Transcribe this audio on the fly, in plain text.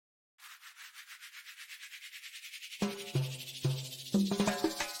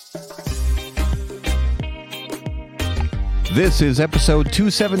This is episode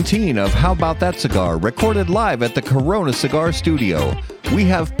 217 of How About That Cigar, recorded live at the Corona Cigar Studio. We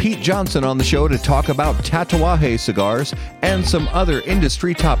have Pete Johnson on the show to talk about Tatuaje cigars and some other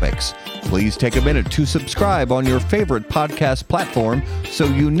industry topics. Please take a minute to subscribe on your favorite podcast platform so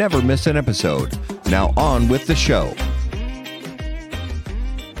you never miss an episode. Now on with the show.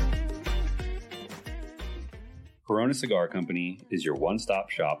 Corona Cigar Company is your one-stop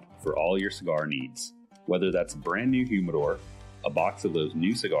shop for all your cigar needs. Whether that's a brand new humidor, a box of those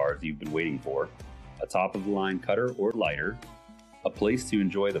new cigars you've been waiting for, a top-of-the-line cutter or lighter, a place to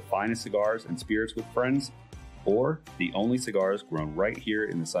enjoy the finest cigars and spirits with friends, or the only cigars grown right here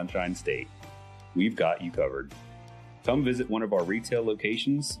in the Sunshine State, we've got you covered. Come visit one of our retail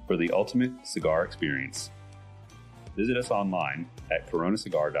locations for the ultimate cigar experience. Visit us online at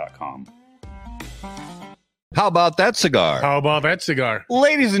coronacigar.com. How about that cigar? How about that cigar?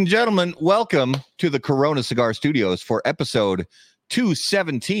 Ladies and gentlemen, welcome to the Corona Cigar Studios for episode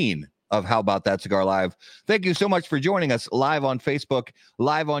 217 of How About That Cigar Live. Thank you so much for joining us live on Facebook,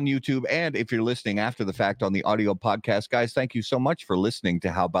 live on YouTube, and if you're listening after the fact on the audio podcast, guys, thank you so much for listening to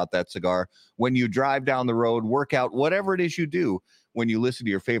How About That Cigar. When you drive down the road, work out, whatever it is you do, when you listen to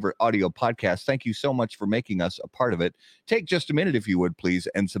your favorite audio podcast, thank you so much for making us a part of it. Take just a minute, if you would, please,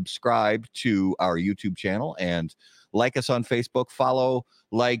 and subscribe to our YouTube channel and like us on Facebook. Follow,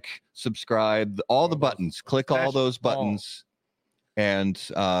 like, subscribe, all the buttons. Click all those buttons, and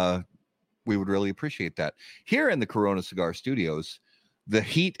we would really appreciate that. Here in the Corona Cigar Studios, the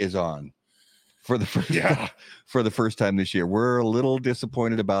heat is on for the first time this year. We're a little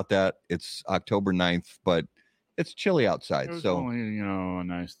disappointed about that. It's October 9th, but it's chilly outside. It was so only, a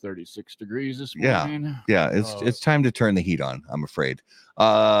nice 36 degrees this morning. Yeah, it's time to turn the heat on, I'm afraid.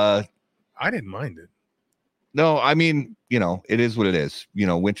 I didn't mind it. No, I mean, it is what it is.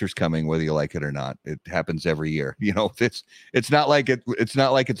 Winter's coming, whether you like it or not. It happens every year. It's not like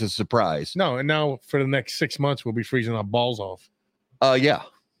it's a surprise. No, and now for the next 6 months, we'll be freezing our balls off. Yeah,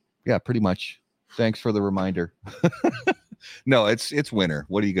 pretty much. Thanks for the reminder. No, it's winter.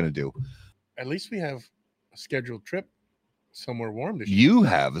 What are you gonna do? At least we have a scheduled trip somewhere warm this year. You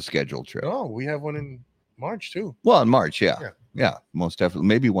have a scheduled trip. Oh, we have one in March too. Well, in March, yeah, most definitely.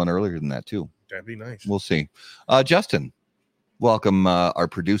 Maybe one earlier than that too. That'd be nice. We'll see. Justin, welcome, our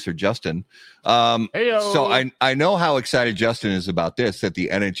producer Justin. Heyo. So I know how excited Justin is about this, that the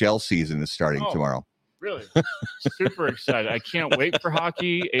NHL season is starting tomorrow. Really? Super excited. I can't wait for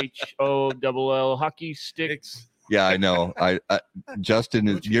hockey. HOLL hockey sticks. Yeah, I know.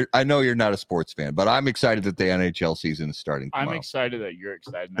 Justin, I know you're not a sports fan, but I'm excited that the NHL season is starting tomorrow. I'm excited that you're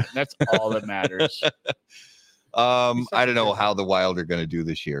excited. That's all that matters. I don't know how the Wild are going to do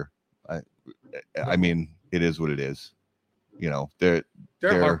this year. I mean, it is what it is. They're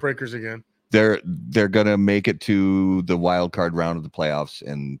heartbreakers again. They're going to make it to the wild card round of the playoffs,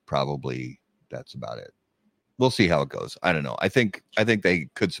 and probably that's about it. We'll see how it goes. I don't know. I think they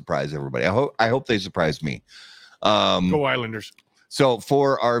could surprise everybody. I hope they surprise me. Go Islanders. So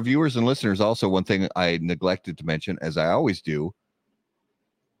for our viewers and listeners, also one thing I neglected to mention, as I always do,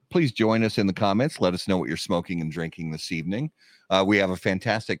 please join us in the comments. Let us know what you're smoking and drinking this evening. We have a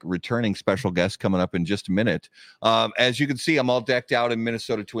fantastic returning special guest coming up in just a minute. As you can see, I'm all decked out in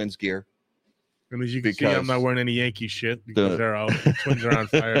Minnesota Twins gear. And as you can see, I'm not wearing any Yankee shit because they're out. The Twins are on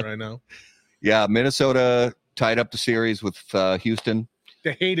fire right now. Yeah, Minnesota tied up the series with Houston.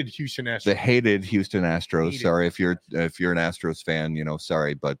 The hated Houston Astros. Sorry if you're an Astros fan,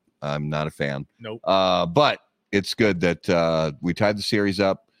 sorry, but I'm not a fan. Nope. But it's good that we tied the series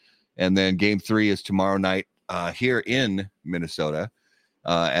up, and then Game 3 is tomorrow night here in Minnesota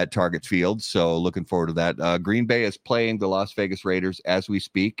at Target Field. So looking forward to that. Green Bay is playing the Las Vegas Raiders as we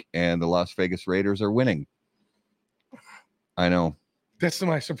speak, and the Las Vegas Raiders are winning. I know. That's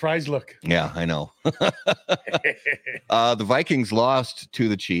my surprise look. Yeah, I know. The Vikings lost to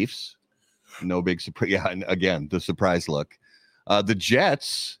the Chiefs. No big surprise. Yeah, and again, the surprise look. The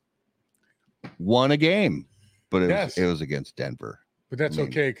Jets won a game, but it was against Denver. But that's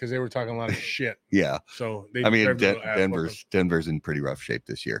okay because they were talking a lot of shit. Yeah. So Denver's in pretty rough shape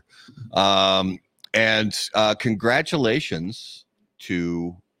this year. And congratulations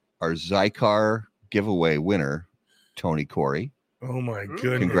to our Zycar giveaway winner, Tony Corey. Oh my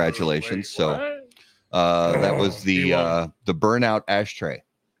goodness! Congratulations! So that was the Burnout Ashtray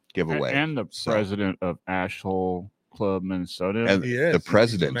giveaway, and the president of Ashhole Club Minnesota, and the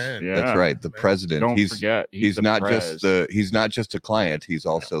president. That's right, the president. Don't forget, he's not just a client; he's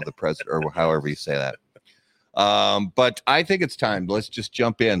also the president, or however you say that. But I think it's time. Let's just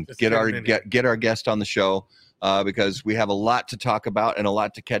jump in. Get our guest on the show because we have a lot to talk about and a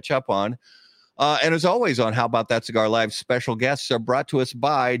lot to catch up on. And as always on How About That Cigar Live, special guests are brought to us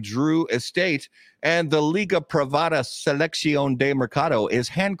by Drew Estate, and the Liga Privada Selección de Mercado is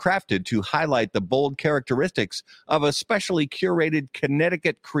handcrafted to highlight the bold characteristics of a specially curated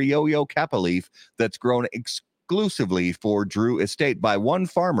Connecticut Criollo Capa leaf that's grown exclusively for Drew Estate by one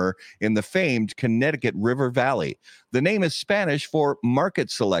farmer in the famed Connecticut River Valley. The name is Spanish for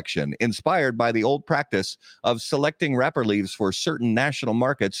market selection, inspired by the old practice of selecting wrapper leaves for certain national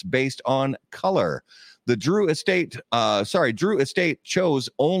markets based on color. The Drew Estate chose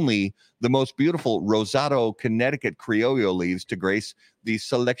only the most beautiful Rosado Connecticut Criollo leaves to grace the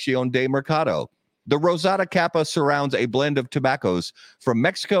Selección de Mercado. The Rosada Capa surrounds a blend of tobaccos from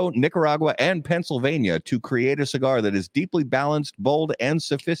Mexico, Nicaragua, and Pennsylvania to create a cigar that is deeply balanced, bold, and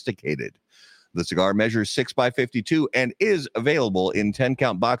sophisticated. The cigar measures 6x52 and is available in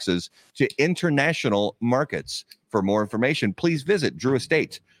 10-count boxes to international markets. For more information, please visit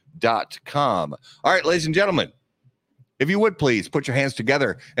drewestate.com. All right, ladies and gentlemen, if you would please put your hands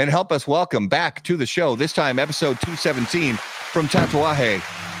together and help us welcome back to the show, this time episode 217 from Tatuaje,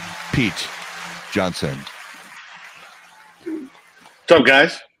 Pete Johnson. What's up,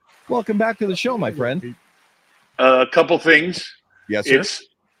 guys? Welcome back to the show, my friend. A couple things. Yes, sir.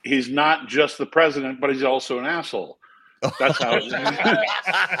 He's not just the president, but he's also an asshole. That's how it is.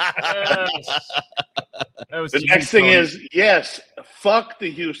 The next thing is, yes, fuck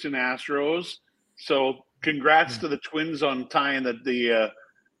the Houston Astros. So congrats to the Twins on tying the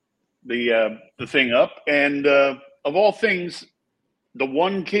thing up. And of all things, the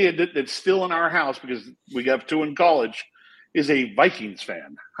one kid that's still in our house, because we have two in college, is a Vikings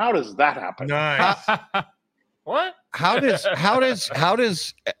fan. How does that happen? Nice. What? How does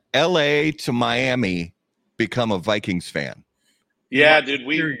LA to Miami become a Vikings fan? Yeah, dude,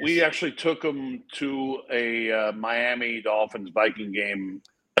 we actually took him to a Miami Dolphins Viking game.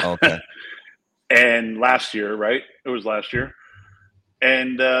 Okay. And last year, right? It was last year.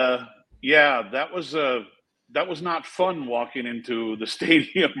 And yeah, that was not fun walking into the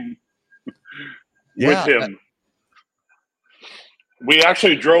stadium with him. We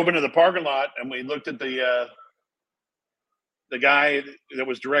actually drove into the parking lot and we looked at the guy that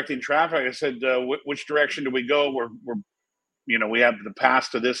was directing traffic. I said, which direction do we go? We're we have the pass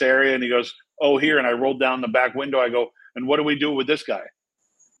to this area. And he goes, oh, here. And I rolled down the back window. I go, and what do we do with this guy?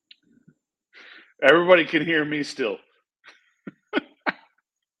 Everybody can hear me still.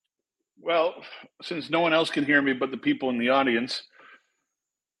 Well, since no one else can hear me but the people in the audience,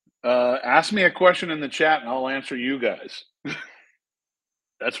 ask me a question in the chat and I'll answer you guys.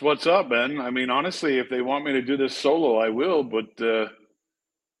 That's what's up, man. I mean, honestly, if they want me to do this solo, I will. But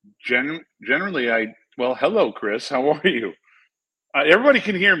generally, hello, Chris. How are you? Everybody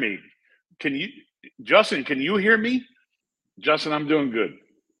can hear me. Justin, can you hear me? Justin, I'm doing good.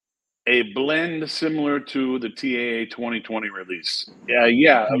 A blend similar to the TAA 2020 release.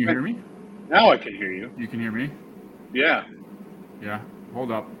 Yeah. Can you hear me? Now I can hear you. You can hear me? Yeah. Yeah.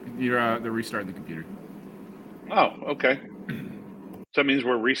 Hold up. They're restarting the computer. Oh, okay. So that means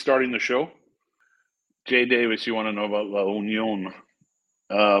we're restarting the show. Jay Davis, you want to know about La Union?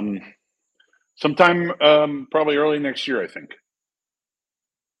 Sometime probably early next year, I think.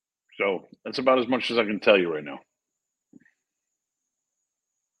 So that's about as much as I can tell you right now.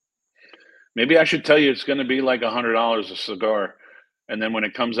 Maybe I should tell you it's going to be like $100 a cigar, and then when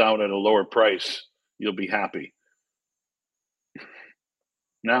it comes out at a lower price, you'll be happy.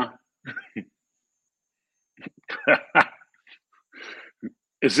 No?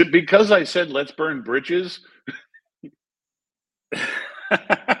 Is it because I said let's burn bridges?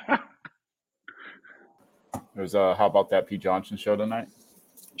 There's a How About That Pete Johnson show tonight?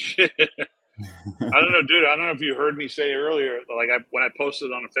 I don't know, dude. I don't know if you heard me say earlier, like when I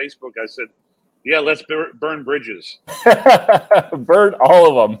posted on Facebook, I said, yeah, let's burn bridges. Burn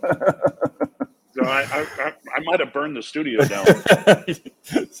all of them. So I might have burned the studio down.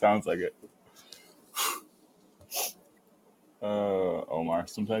 Sounds like it. Omar,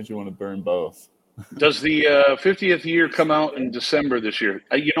 sometimes you want to burn both. Does the 50th year come out in December this year?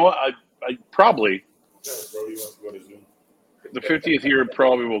 You know what? I probably. The 50th year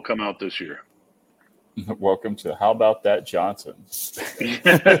probably will come out this year. Welcome to How About That Johnson.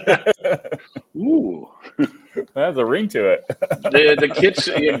 Ooh, that has a ring to it. The kits,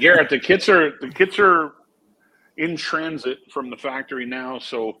 Garrett. The kits are in transit from the factory now.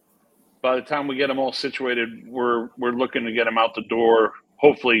 So by the time we get them all situated, we're looking to get them out the door.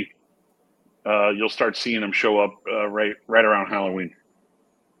 Hopefully, you'll start seeing them show up right around Halloween.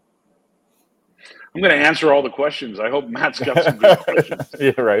 I'm going to answer all the questions. I hope Matt's got some good questions.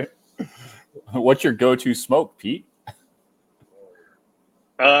 Yeah, right. What's your go-to smoke, Pete?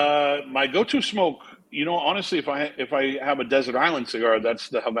 My go-to smoke, honestly, if I have a desert island cigar, that's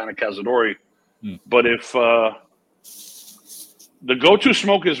the Havana Cazadores. But if the go-to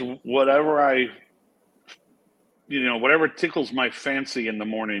smoke is whatever whatever tickles my fancy in the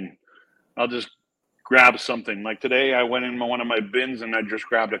morning, I'll just grab something. Like today, I went in one of my bins and I just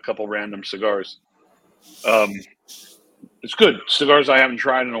grabbed a couple random cigars. It's good. Cigars I haven't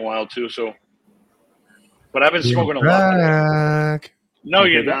tried in a while too. So, but I've been smoking a lot. No,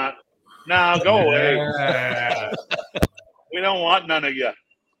 you're not. No, go away. We don't want none of you.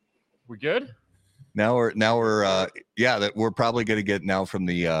 We're good. Now we're that we're probably going to get now from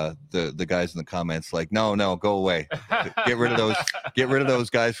the guys in the comments like no go away, get rid of those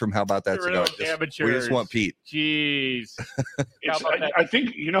guys from How About That Cigar. We just want Pete. Jeez. I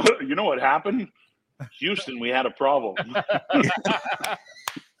think you know what happened. Houston, we had a problem.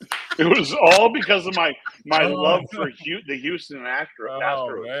 It was all because of my love for the Houston Astros.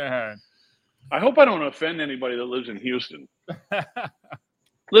 Oh, man. I hope I don't offend anybody that lives in Houston.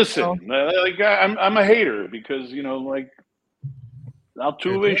 Listen, I'm a hater because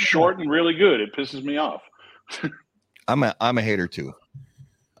Altuve is short and really good. It pisses me off. I'm a hater too.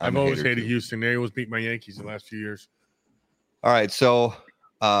 I've always hated Houston. They always beat my Yankees the last few years. All right, so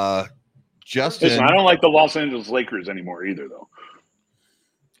Justin, listen, I don't like the Los Angeles Lakers anymore either, though.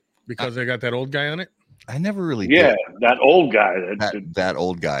 Because they got that old guy on it. I never really did. That old guy. That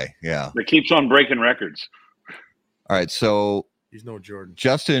old guy. Yeah. That keeps on breaking records. All right, so. He's no Jordan.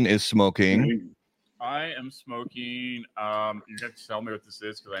 Justin is smoking. I am smoking. You have to tell me what this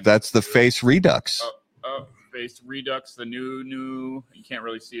is because that's the Face Redux. Face Redux, the new. You can't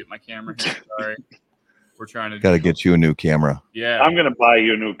really see it in my camera here. Sorry, we're trying to. Got to get you a new camera. Yeah, I'm gonna buy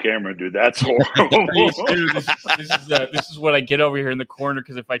you a new camera, dude. That's horrible. This is what I get over here in the corner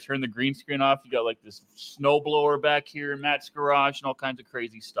because if I turn the green screen off, you got like this snowblower back here in Matt's garage and all kinds of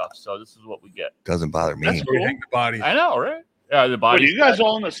crazy stuff. So this is what we get. Doesn't bother me. That's where you hang the body. I know, right? Yeah, the body. Are you guys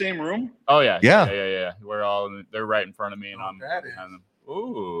all in the same room? Oh yeah. We're all. They're right in front of me, and I'm behind them.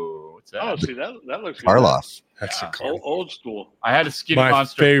 Ooh, what's that? Oh, see that looks Carlos. Good. That's old school. I had a Skinny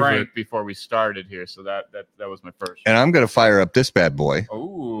Monster Frank before we started here, so that was my first. And I'm gonna fire up this bad boy.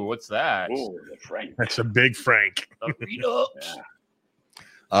 Ooh, what's that? Ooh, the Frank. That's a big Frank. And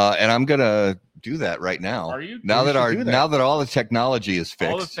I'm gonna do that right now. Are you? Now that all the technology is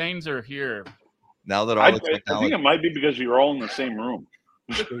fixed. All the things are here. Now that all the technology. I think it might be because you're all in the same room.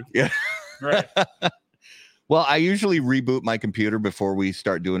 Yeah. Right. Well, I usually reboot my computer before we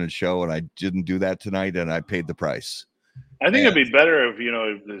start doing a show, and I didn't do that tonight, and I paid the price. I think it'd be better if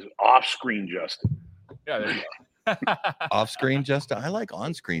there's off-screen Justin. Yeah, there you go. Off-screen Justin? I like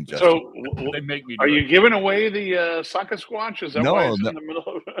on-screen Justin. So, they make me. Are you giving away the Saka Squatch? Is that why it's in the middle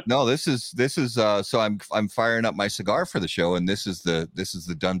of it? No, this is. So I'm firing up my cigar for the show, and this is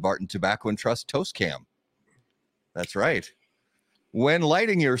the Dunbarton Tobacco and Trust Toast Cam. That's right. When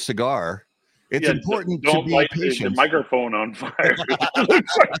lighting your cigar, it's important to be patient. The microphone on fire.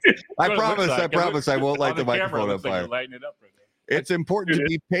 I promise I won't light the microphone on fire. Lighting it up right there. It's important to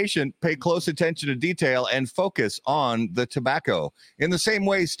be patient, pay close attention to detail, and focus on the tobacco. In the same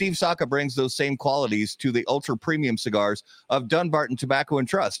way, Steve Saka brings those same qualities to the ultra premium cigars of Dunbarton Tobacco and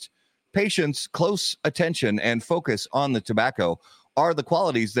Trust. Patience, close attention, and focus on the tobacco are the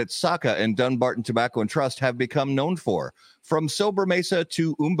qualities that Saka and Dunbarton Tobacco and Trust have become known for. From Sober Mesa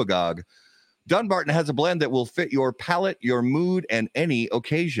to Umbagog, Dunbarton has a blend that will fit your palate, your mood, and any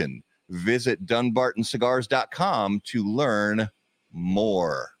occasion. Visit DunbartonCigars.com to learn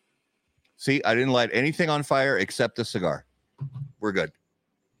more. See, I didn't light anything on fire except the cigar. We're good.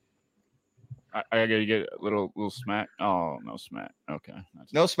 I gotta get a little smack. Oh, no smack. Okay.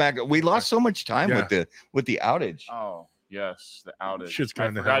 No smack. We lost so much time with the outage. Oh, yes, the outage. Shit's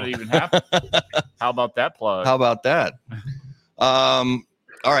kind of forgot it even happened. How about that plug? How about that?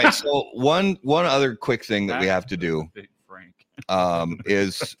 All right, so one other quick thing that we have to do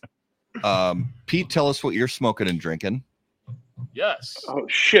is Pete, tell us what you're smoking and drinking. Yes. Oh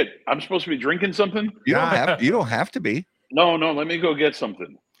shit! I'm supposed to be drinking something. You don't have to be. No. Let me go get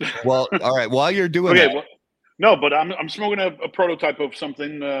something. Well, all right. While you're doing that, no, but I'm smoking a prototype of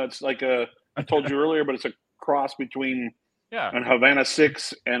something. It's like I told you earlier, but it's a cross between an Havana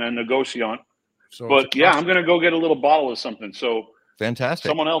 6 and a Negociant. So but I'm gonna go get a little bottle of something. So. Fantastic.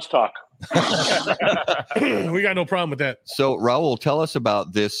 Someone else talk. We got no problem with that. So, Raul, tell us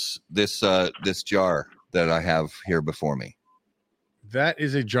about this jar that I have here before me. That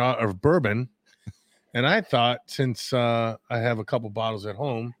is a jar of bourbon, and I thought since I have a couple bottles at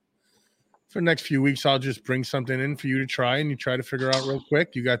home, for the next few weeks I'll just bring something in for you to try, and you try to figure out real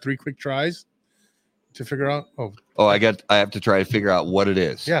quick. You got 3 quick tries. to figure out? Oh, I have to try to figure out what it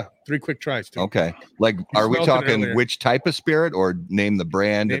is. Yeah, 3 quick tries. Too. Okay. Like, are we smelled it talking earlier. which type of spirit or name the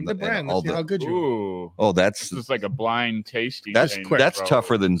brand? Name the brand. all Let's see how good you are. Ooh, Oh, this is like a blind tasting. that's thing, that's bro.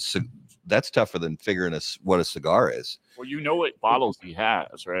 tougher than figuring what a cigar is. Well, you know what bottles he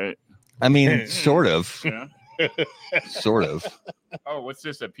has, right? I mean, sort of, Yeah. sort of. Oh, what's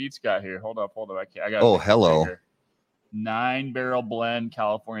this that Pete's got here? Hold up. I got. Oh, hello. 9-barrel blend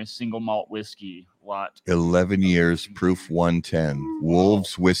California single malt whiskey lot. 11 years, proof 110.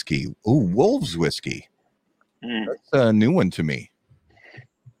 Wolves whiskey. Ooh, Wolves whiskey. That's a new one to me.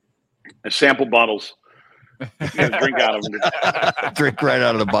 Sample bottles. Yeah, drink out of them. Drink right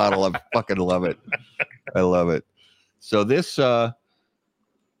out of the bottle. I fucking love it. I love it. So this one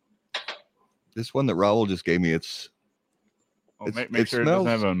that Raul just gave me, Make sure it doesn't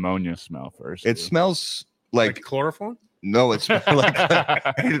have an ammonia smell first. It smells like chloroform. No, it's like.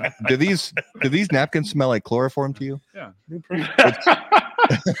 do these napkins smell like chloroform to you? Yeah.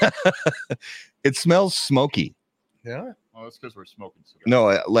 It smells smoky. Yeah. Oh, that's because we're smoking cigars.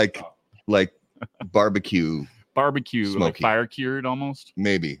 No, like barbecue. Barbecue, like Smoky. fire cured almost.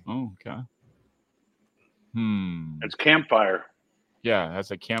 Maybe. Oh, okay. It's campfire. Yeah, it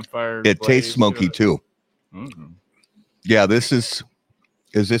has a campfire. It tastes glaze smoky to it. too. Mhm. Yeah, is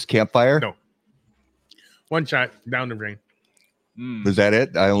this campfire? No. One shot down the drain. Is that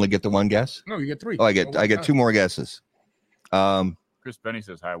it? I only get the one guess? No, you get 3. Oh, I get 2 more guesses. Chris Benny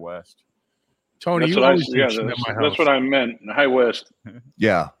says High West. Tony, That's you what always drink shit at my that's house. what I meant. High West.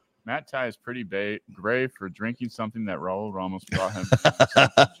 Yeah. Matt Ty is pretty gray for drinking something that Raul Ramos brought him in a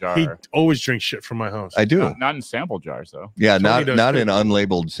sample jar. He always drinks shit from my house. I do. Not in sample jars, though. Yeah, Tony does not too. in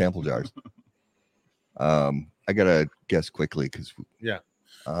unlabeled sample jars. I gotta guess quickly because Yeah.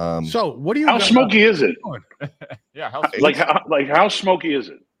 Um, So, what do you? How smoky is it? Yeah, How smoky is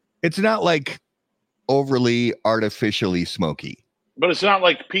it? it's not like overly artificially smoky. But it's not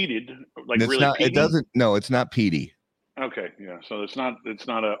like peated, like It's really. not. It peaty? doesn't. No, it's not peaty. Okay, yeah. So it's not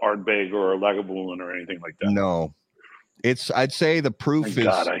a Ardbeg or a Lagavulin or anything like that. No, I'd say the proof Thank is.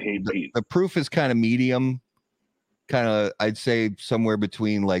 God, I hate peat. The proof is kind of medium. Kind of, I'd say somewhere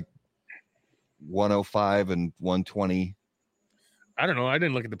between like 105 and 120. I don't know. I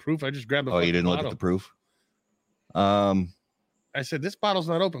didn't look at the proof. I just grabbed the. Oh, you fucking didn't look bottle. at the proof. I said this bottle's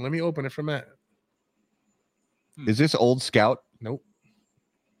not open. Let me open it for Matt. Is this Old Scout? Nope.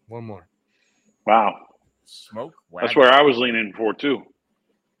 One more. Wow, Smoke. that's where I was leaning for too.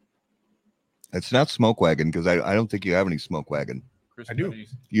 It's not Smoke Wagon because I don't think you have any Smoke Wagon. Chris I do.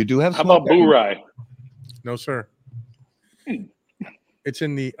 Benny's- You do have. How Smoke about Wagon? Boo Rye? No, sir. It's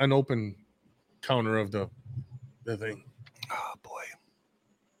in the unopened counter of the thing. Oh boy.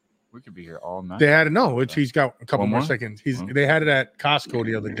 We could be here all night. They had it. No, he's got a couple One more more? seconds. Oh. They had it at Costco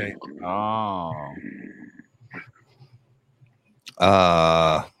the other day. Oh.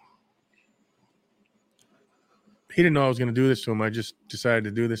 He didn't know I was going to do this to him. I just decided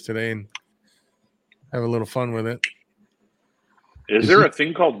to do this today and have a little fun with it. Is there a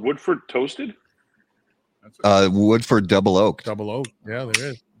thing called Woodford Toasted? Woodford Double Oak. Double oak. Yeah, there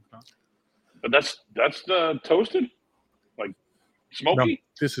is. But that's toasted, like No, smoky.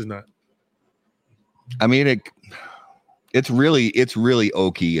 this is not. I mean, it's really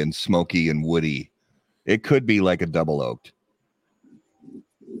oaky and smoky and woody. It could be like a double oaked,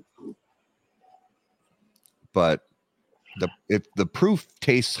 but the proof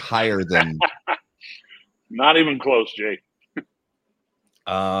tastes higher than. Not even close, Jake.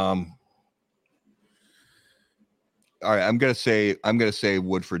 All right, I'm gonna say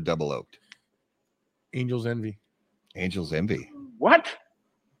Woodford Double Oaked. Angel's Envy. Angel's Envy. What?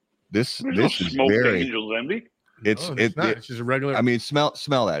 This There's no is smoked very. Angel's Envy. It's No, it. not. it- It's just a regular. I mean, smell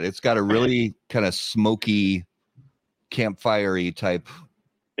that. It's got a really kind of smoky, campfirey type.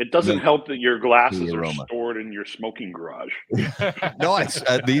 It doesn't The- help that your glasses the are aroma. stored in your smoking garage. No,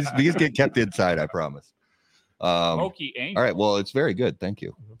 these get kept inside. I promise. Smoky Angel. All right. Well, it's very good. Thank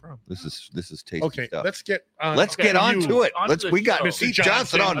you. No problem. This is tasty Okay, stuff. let's get on. Let's get on you. to it. On to the We got show. Pete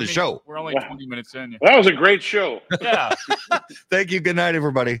Johnson on the show. We're only Yeah. 20 minutes in. That was a great show. Yeah. Thank you. Good night,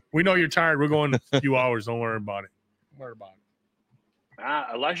 everybody. We know you're tired. We're going a few hours. Don't worry about it. Don't worry about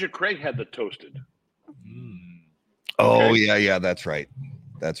it. Elijah Craig had the toasted. Oh Okay. yeah. That's right.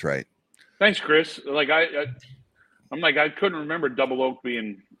 That's right. Thanks, Chris. Like I'm like I couldn't remember Double Oak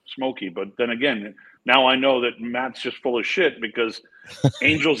being smoky, but then again, now I know that Matt's just full of shit because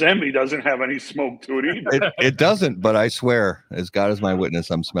Angel's Envy doesn't have any smoke to it either. It doesn't, but I swear, as God is my witness,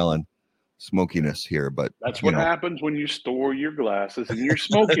 I'm smelling smokiness here. But That's you what know. happens when you store your glasses in your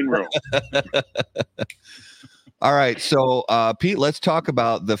smoking room. All right, so Pete, let's talk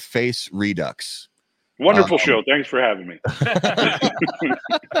about the face redux. Wonderful show. Thanks for having me.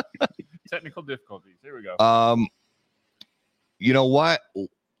 Technical difficulties. Here we go. You know what?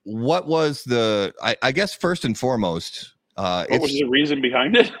 What was the? I guess first and foremost, what was the reason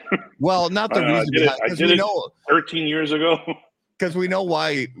behind it? Well, not the reason behind it. I did it 13 years ago. Because we know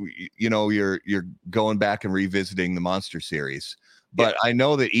why. You're going back and revisiting the Monster series, but I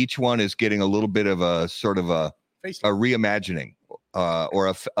know that each one is getting a little bit of a sort of a reimagining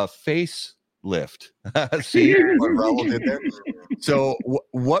or a face lift. See what Raul did there? So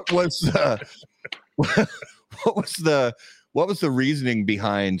what was the reasoning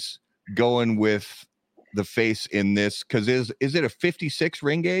behind going with the face in this? Because is it a 56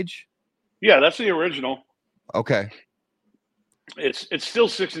 ring gauge? Yeah, that's the original. Okay. It's still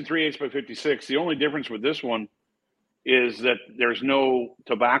 6 3/8 by 56. The only difference with this one is that there's no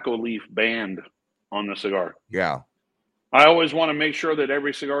tobacco leaf band on the cigar. Yeah. I always want to make sure that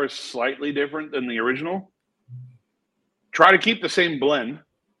every cigar is slightly different than the original. Try to keep the same blend.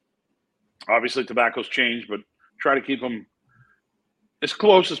 Obviously, tobacco's changed, but try to keep them as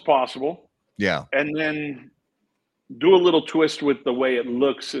close as possible. Yeah. And then do a little twist with the way it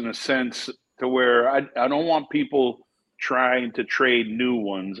looks, in a sense, to where I don't want people trying to trade new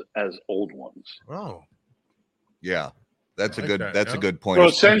ones as old ones. Oh. Yeah. That's a good point. So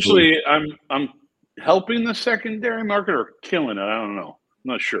essentially, I'm helping the secondary market or killing it. I don't know.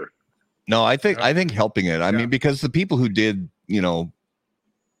 I'm not sure. No, I think helping it. I mean, because the people who did, buy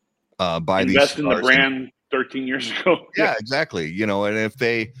invest these in the brand 13 years ago. Yeah, exactly. And if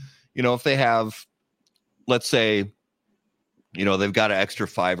they have, let's say, they've got an extra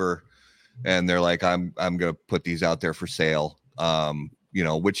 $5 and they're like, I'm going to put these out there for sale.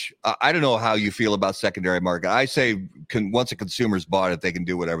 Which I don't know how you feel about secondary market. I say once a consumer's bought it, they can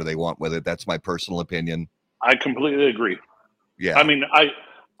do whatever they want with it. That's my personal opinion. I completely agree. Yeah. I mean,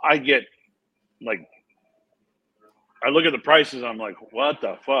 I get like, I look at the prices. I'm like, what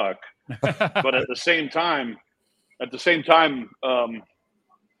the fuck? But at the same time,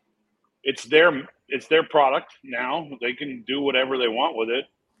 it's their product now. They can do whatever they want with it.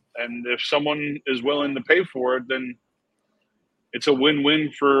 And if someone is willing to pay for it, then it's a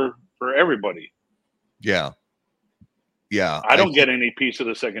win-win for everybody. Yeah. Yeah. I don't get any piece of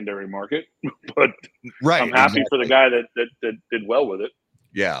the secondary market, but right, I'm happy for the guy that did well with it.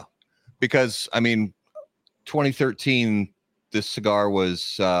 Yeah. Because, I mean, 2013, this cigar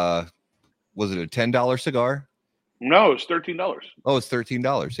was it a $10 cigar? No, it's $13. Oh, it's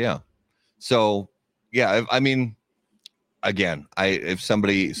 $13. Yeah. So, yeah, I mean, again, if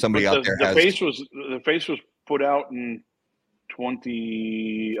somebody out there has the face was put out in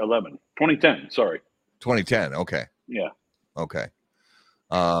 2010. Sorry. 2010. Okay. Yeah. Okay.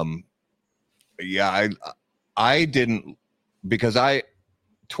 Yeah, I didn't, because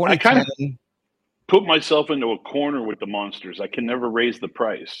 2010. I kind of put myself into a corner with the Monsters. I can never raise the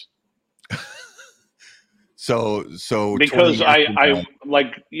price. So because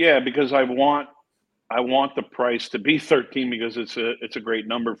because I want the price to be 13 because it's a great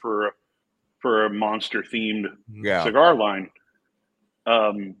number for a monster themed cigar line.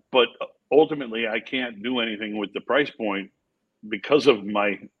 But ultimately I can't do anything with the price point because of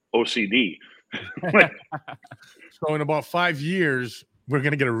my OCD. So in about 5 years, we're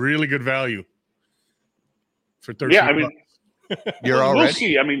going to get a really good value for 13. Yeah, I mean, you're already. We'll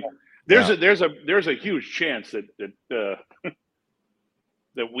see. I mean, there's a huge chance that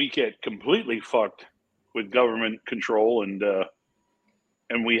we get completely fucked with government control and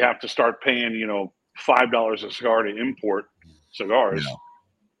we have to start paying $5 a cigar to import cigars.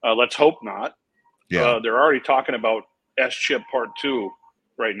 Yeah. Let's hope not. Yeah, they're already talking about S-chip Part 2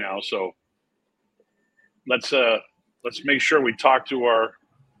 right now, so let's make sure we talk to our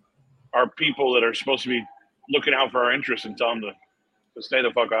people that are supposed to be looking out for our interests and tell them to stay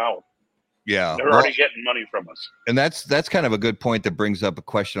the fuck out. Yeah, they're already getting money from us. And that's kind of a good point that brings up a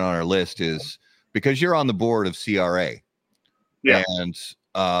question on our list, is because you're on the board of CRA. Yeah. And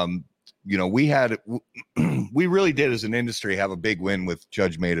we really did as an industry have a big win with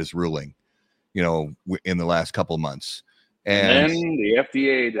Judge Maida's ruling, in the last couple of months. And then the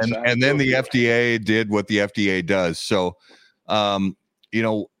FDA decided and then the FDA did what the FDA does. So, what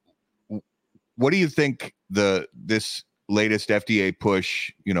do you think this latest FDA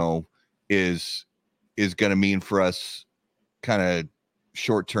push, is going to mean for us, kind of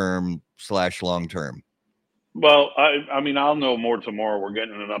short term / long term? Well, I mean, I'll know more tomorrow. We're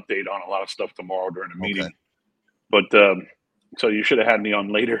getting an update on a lot of stuff tomorrow during the meeting. Okay. But so you should have had me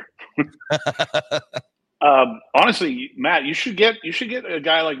on later. Honestly, Matt, you should get a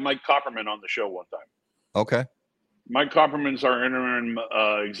guy like Mike Copperman on the show one time. Okay. Mike Copperman's our interim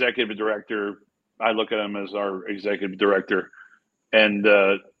executive director. I look at him as our executive director, and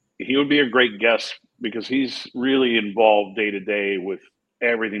he would be a great guest because he's really involved day to day with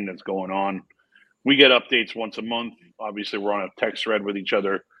everything that's going on. We get updates once a month. Obviously, we're on a text thread with each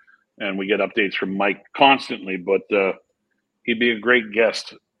other, and we get updates from Mike constantly. But he'd be a great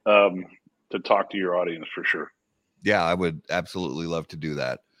guest to talk to your audience for sure. Yeah, I would absolutely love to do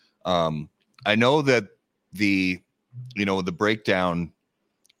that. I know that the breakdown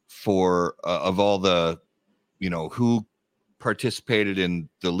for of all the, who participated in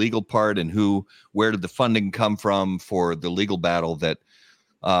the legal part and where did the funding come from for the legal battle that,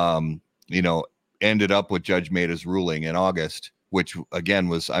 ended up with Judge Maida's ruling in August, which again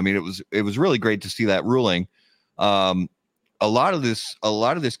was, it was really great to see that ruling. A lot of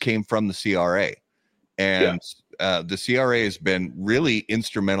this came from the CRA, and the CRA has been really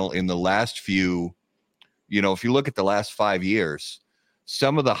instrumental in the last few, if you look at the last 5 years,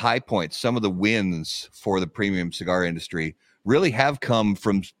 some of the high points, some of the wins for the premium cigar industry really have come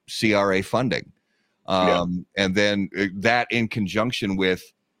from CRA funding. And then that in conjunction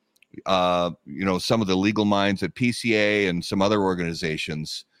with, some of the legal minds at PCA and some other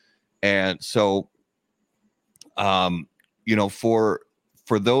organizations. And so, for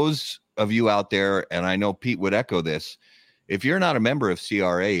those of you out there, and I know Pete would echo this, if you're not a member of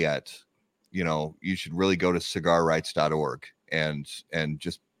CRA yet, you should really go to cigarrights.org and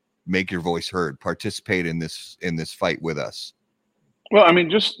just make your voice heard, participate in this fight with us. Well,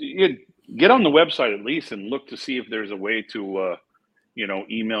 just get on the website at least and look to see if there's a way to,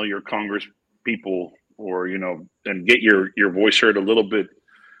 email your Congress people or, and get your voice heard a little bit.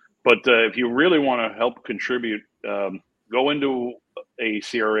 But if you really want to help contribute, go into a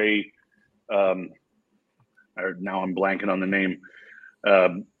CRA. Now I'm blanking on the name.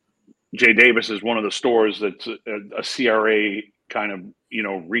 Jay Davis is one of the stores that's a CRA kind of,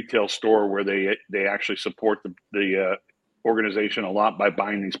 retail store where they actually support the organization a lot by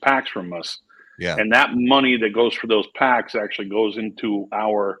buying these packs from us. Yeah. And that money that goes for those packs actually goes into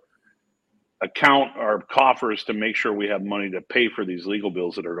our account, our coffers, to make sure we have money to pay for these legal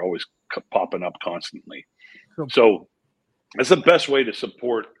bills that are always popping up constantly. So that's the best way to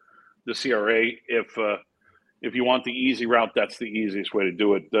support the CRA. If you want the easy route, that's the easiest way to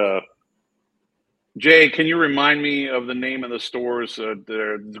do it. Jay, can you remind me of the name of the stores?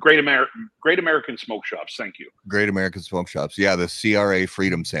 The Great American Smoke Shops. Thank you. Great American Smoke Shops. Yeah, the CRA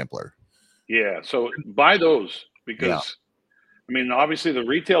Freedom Sampler. Yeah, so buy those because, obviously the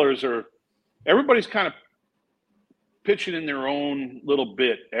retailers everybody's kind of pitching in their own little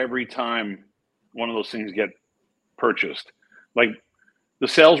bit every time one of those things get purchased. Like the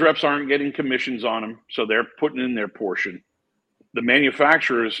sales reps aren't getting commissions on them, so they're putting in their portion. The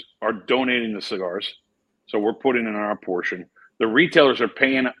manufacturers are donating the cigars, so we're putting in our portion. The retailers are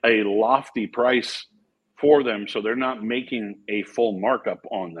paying a lofty price for them, so they're not making a full markup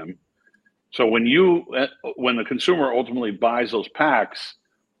on them. So when the consumer ultimately buys those packs,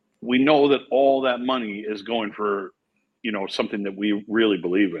 we know that all that money is going for, something that we really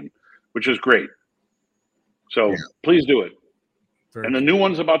believe in, which is great. So please do it. And the new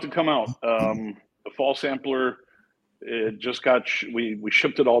one's about to come out. The fall sampler, it just got, we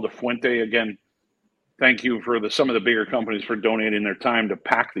shipped it all to Fuente. Again, thank you for some of the bigger companies for donating their time to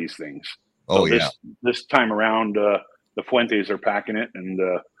pack these things. Oh, so this time around, the Fuentes are packing it, and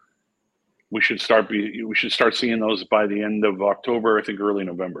we should start seeing those by the end of October, I think early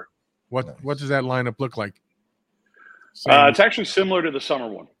November. What does that lineup look like? It's actually similar to the summer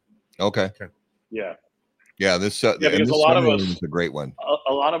one. Okay. Yeah. Yeah, because a lot of us, is a great one.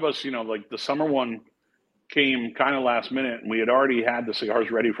 A lot of us, like the summer one came kind of last minute, and we had already had the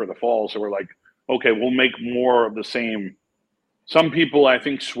cigars ready for the fall. So we're like, okay, we'll make more of the same. Some people, I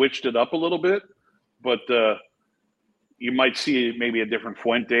think, switched it up a little bit, but you might see maybe a different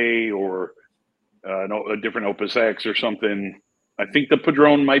Fuente or a different Opus X or something. I think the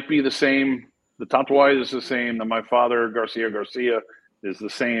Padron might be the same. The Tatuaje is the same. The My Father Garcia is the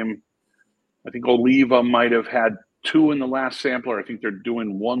same. I think Oliva might have had 2 in the last sampler. I think they're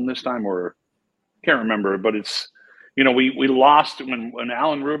doing 1 this time, or can't remember. But it's, we lost when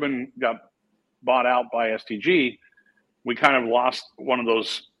Alan Rubin got bought out by STG. We kind of lost one of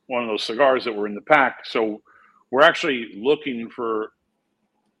those cigars that were in the pack. So we're actually looking for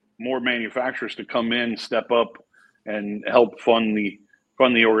more manufacturers to come in, step up, and help fund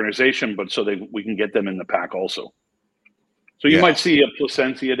the organization, but so we can get them in the pack also. So you might see a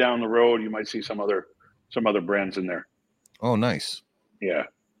Plasencia down the road. You might see some other brands in there. Oh, nice. Yeah.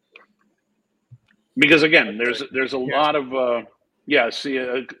 Because again, there's a lot of the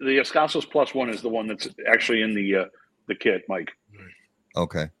Escasos Plus One is the one that's actually in the kit, Mike.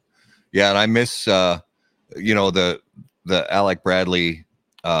 Okay. Yeah, and I miss the Alec Bradley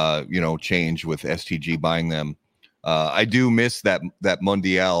change with STG buying them. I do miss that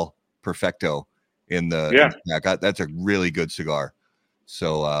Mondial Perfecto in the pack. That's a really good cigar.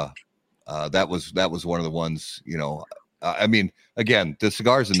 So that was one of the ones, I mean, again, the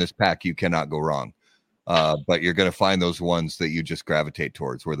cigars in this pack, you cannot go wrong. But you're going to find those ones that you just gravitate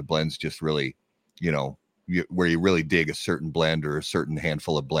towards, where the blends just really, where you really dig a certain blend or a certain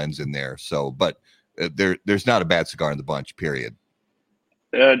handful of blends in there. So, but there's not a bad cigar in the bunch, period.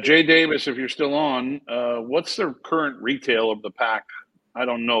 Jay Davis, if you're still on, what's the current retail of the pack? I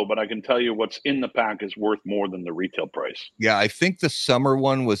don't know, but I can tell you what's in the pack is worth more than the retail price. Yeah, I think the summer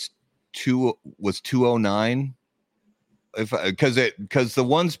one was $209. Because the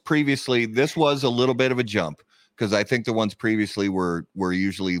ones previously, this was a little bit of a jump, because I think the ones previously were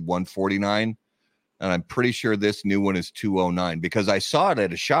usually $149, and I'm pretty sure this new one is $209, because I saw it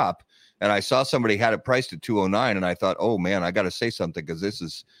at a shop and I saw somebody had it priced at $209, and I thought, oh man, I got to say something,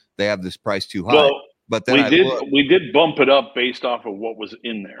 because they have this price too high. Well, but then we did bump it up based off of what was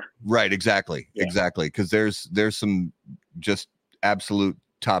in there. Right, exactly, because there's some just absolute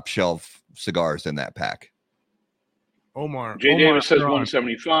top shelf cigars in that pack. Omar Davis says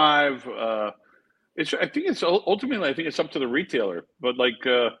 175. I think it's up to the retailer, but like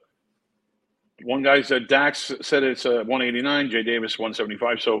one guy said, Dax said it's 189, Jay Davis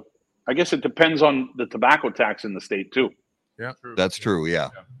 175. So I guess it depends on the tobacco tax in the state too. Yeah, that's true. Yeah.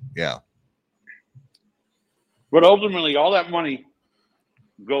 But ultimately, all that money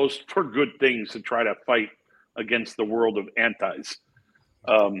goes for good things to try to fight against the world of antis.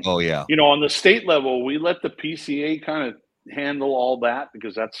 On the state level, we let the PCA kind of handle all that,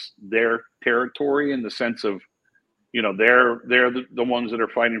 because that's their territory, in the sense of, they're the ones that are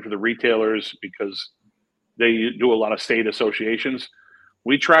fighting for the retailers, because they do a lot of state associations.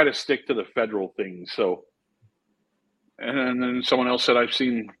 We try to stick to the federal things. So, and then someone else said, I've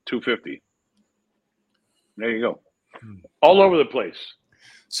seen 250. There you go. All over the place.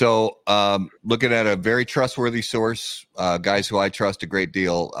 So looking at a very trustworthy source, guys who I trust a great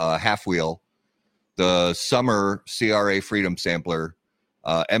deal, Half Wheel, the summer CRA Freedom Sampler,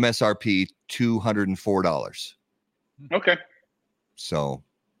 MSRP $204. Okay. So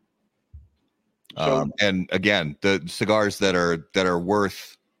and again, the cigars that are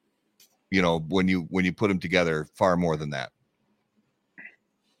worth, when you put them together, far more than that.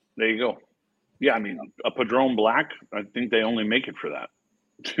 There you go. Yeah, I mean, a Padron Black, I think they only make it for that.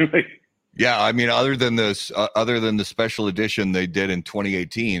 Yeah, I mean, other than the special edition they did in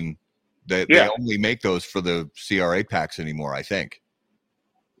 2018, they only make those for the CRA packs anymore, I think.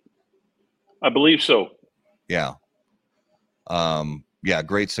 I believe so. Yeah.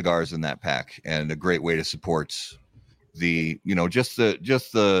 Great cigars in that pack, and a great way to support the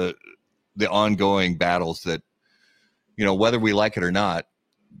ongoing battles that, whether we like it or not,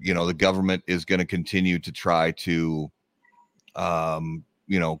 the government is going to continue to try to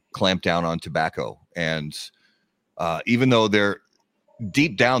clamp down on tobacco. And even though they're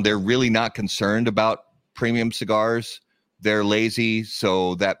deep down, they're really not concerned about premium cigars, they're lazy.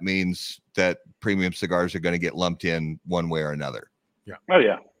 So that means that premium cigars are going to get lumped in one way or another. Yeah. Oh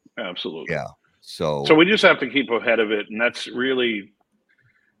yeah, absolutely. Yeah. So we just have to keep ahead of it. And that's really,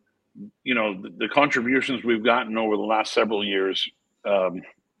 the contributions we've gotten over the last several years,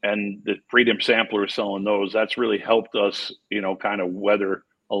 and the Freedom Sampler selling those, that's really helped us, kind of weather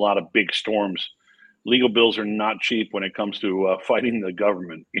a lot of big storms. Legal bills are not cheap when it comes to fighting the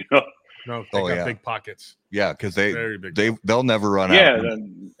government, No, they got big pockets. Yeah, because they'll never run out. Yeah,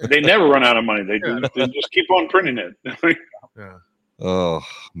 they never run out of money. They just keep on printing it. Yeah. Oh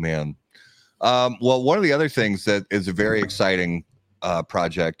man. Well, one of the other things that is a very exciting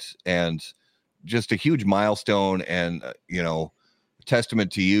project, and just a huge milestone, and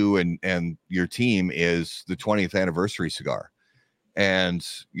testament to you and your team, is the 20th anniversary cigar. And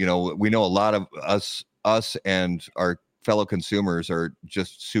we know a lot of us and our fellow consumers are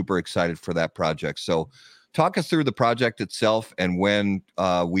just super excited for that project. So talk us through the project itself, and when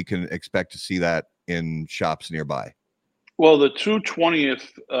we can expect to see that in shops nearby. Well, the two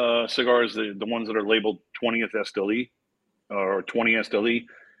 20th cigars, the ones that are labeled 20th SLE or 20 SLE,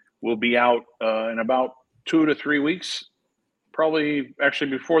 will be out in about 2 to 3 weeks. Probably actually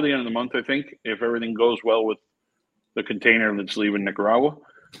before the end of the month, I think, if everything goes well with the container that's leaving Nicaragua.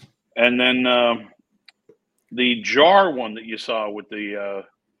 And then the jar one that you saw with the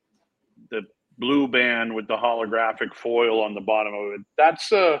blue band with the holographic foil on the bottom of it,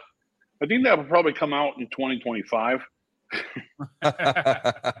 that's I think that will probably come out in 2025.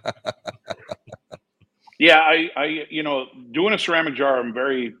 Yeah, I doing a ceramic jar, I'm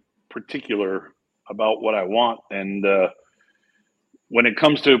very particular about what I want. And when it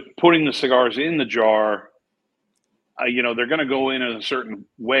comes to putting the cigars in the jar, they're going to go in a certain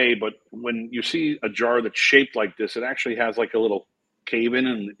way. But when you see a jar that's shaped like this, it actually has like a little cave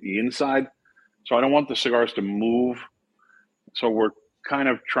in the inside. So I don't want the cigars to move. So we're kind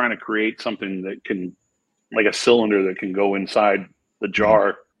of trying to create something that can, like a cylinder that can go inside the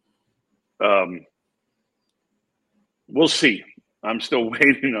jar. We'll see. I'm still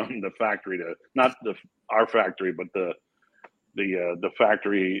waiting on the factory to, not our factory, but the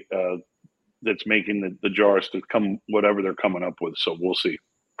factory that's making the jars to come whatever they're coming up with. So we'll see.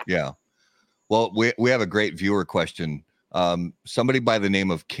 Yeah. Well, we have a great viewer question. Somebody by the name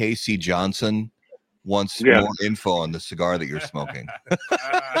of Casey Johnson wants more info on the cigar that you're smoking.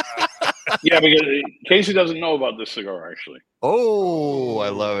 Yeah, because Casey doesn't know about this cigar, actually. Oh, I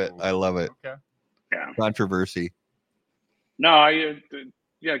love it. I love it. Okay. Yeah. Controversy. No,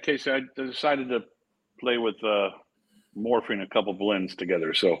 Casey, I decided to play with morphing a couple blends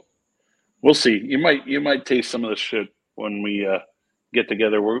together. So we'll see. You might taste some of this shit when we get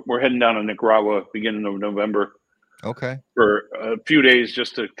together. We're heading down to Nicaragua beginning of November. Okay. For a few days,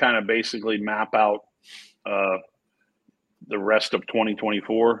 just to kind of basically map out the rest of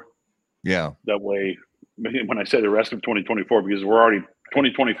 2024. Yeah. That way, when I say the rest of 2024, because we're already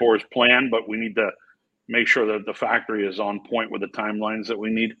 2024 is planned, but we need to make sure that the factory is on point with the timelines that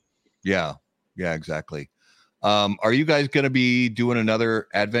we need. Yeah. Yeah, exactly. Are you guys going to be doing another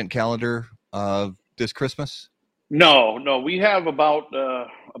advent calendar this Christmas? No, we have about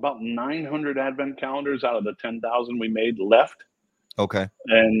 900 advent calendars out of the 10,000 we made left. Okay.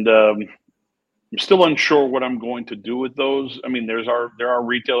 And I'm still unsure what I'm going to do with those. I mean, there are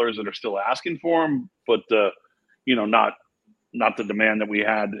retailers that are still asking for them, but not the demand that we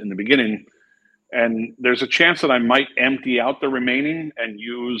had in the beginning. And there's a chance that I might empty out the remaining and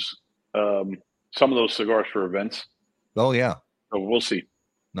use some of those cigars for events. Oh yeah. So we'll see.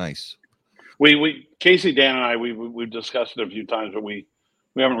 Nice. We Casey, Dan, and I we've discussed it a few times, but we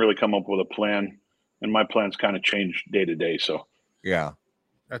haven't really come up with a plan, and my plans kind of change day to day. So yeah,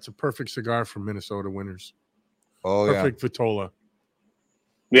 that's a perfect cigar for Minnesota winters. Oh perfect Vitola.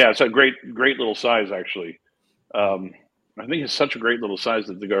 Yeah, it's a great little size actually. I think it's such a great little size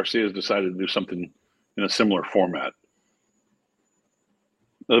that the Garcias decided to do something in a similar format.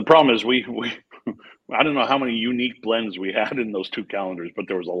 The problem is we I don't know how many unique blends we had in those two calendars, but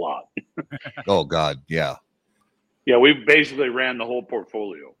there was a lot. Oh God, yeah. Yeah, we basically ran the whole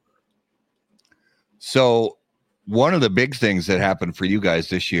portfolio. So one of the big things that happened for you guys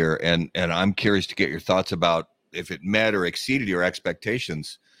this year, and I'm curious to get your thoughts about if it met or exceeded your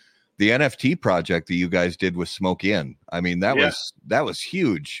expectations, the NFT project that you guys did with Smoke Inn. I mean, that was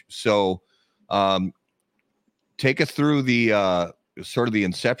huge. So take us through the sort of the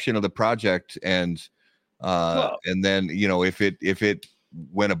inception of the project and then, if it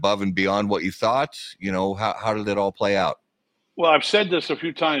went above and beyond what you thought, how did it all play out? Well, I've said this a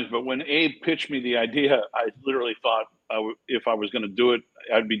few times, but when Abe pitched me the idea, I literally thought if I was going to do it,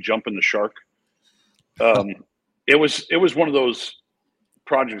 I'd be jumping the shark. It was one of those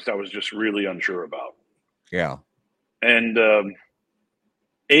projects I was just really unsure about. Yeah. And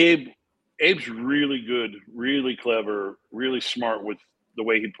Abe's really good, really clever, really smart with the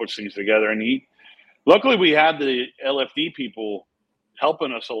way he puts things together. And luckily we had the LFD people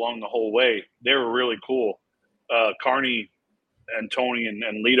helping us along the whole way. They were really cool. Carney and Tony and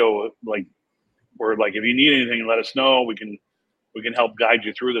Lito were like, if you need anything, let us know. We can help guide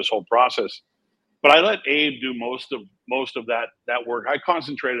you through this whole process. But I let Abe do most of that work. I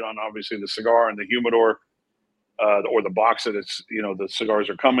concentrated on obviously the cigar and the humidor, or the box that the cigars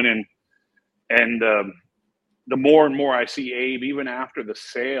are coming in. And the more and more I see Abe, even after the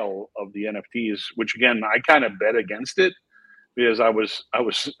sale of the NFTs, which again I kind of bet against it because I was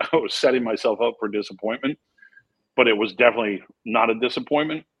setting myself up for disappointment, but it was definitely not a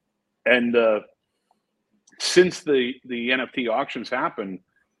disappointment. And since the NFT auctions happened,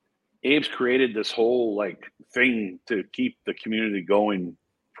 Abe's created this whole thing to keep the community going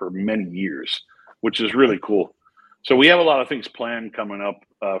for many years, which is really cool. So we have a lot of things planned coming up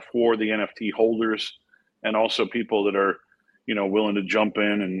for the NFT holders and also people that are, willing to jump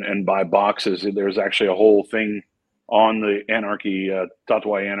in and buy boxes. There's actually a whole thing on the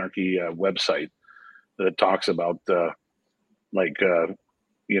Tatuaje Anarchy website that talks about a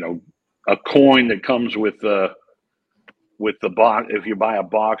coin that comes with the box. If you buy a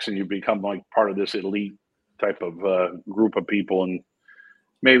box and you become part of this elite type of group of people, and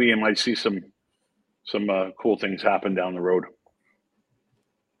maybe you might see some cool things happen down the road.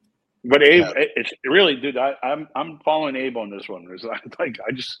 But Abe, it's really, dude. I'm following Abe on this one. It's like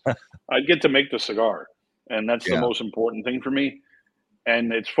I get to make the cigar, and that's the most important thing for me.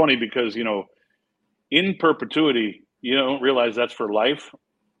 And it's funny because in perpetuity, you don't realize that's for life.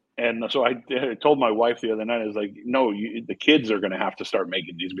 And so I told my wife the other night, I was like, no, the kids are going to have to start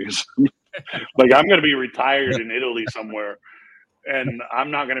making these because, like, I'm going to be retired in Italy somewhere, and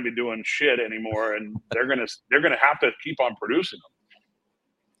I'm not going to be doing shit anymore, and they're going to have to keep on producing them.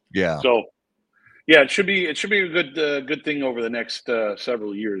 Yeah. So, yeah, it should be a good thing over the next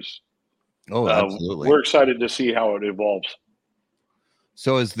several years. Oh, absolutely. We're excited to see how it evolves.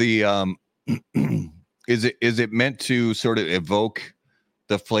 So is the is it meant to sort of evoke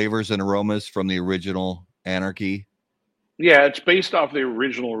the flavors and aromas from the original Anarchy? Yeah, it's based off the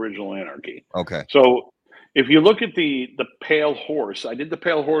original Anarchy. Okay. So if you look at the Pale Horse, I did the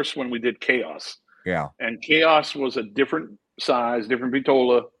Pale Horse when we did Chaos. Yeah. And Chaos was a different size, different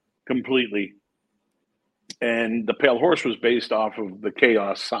vitola completely. And the Pale Horse was based off of the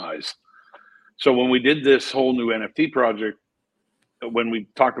Chaos size. So when we did this whole new NFT project, when we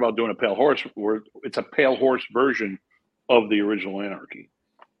talked about doing a Pale Horse, it's a Pale Horse version of the original Anarchy.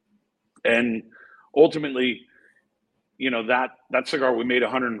 And ultimately, that cigar, we made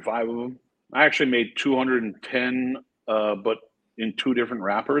 105 of them. I actually made 210, but in two different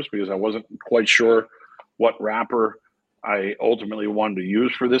wrappers because I wasn't quite sure what wrapper I ultimately wanted to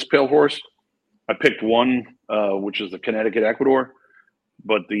use for this Pale Horse. I picked one, which is the Connecticut Ecuador,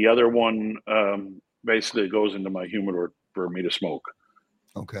 but the other one basically goes into my humidor for me to smoke.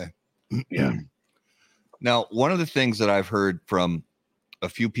 Okay. Yeah. Now, one of the things that I've heard from a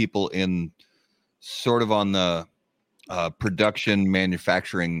few people in sort of on the production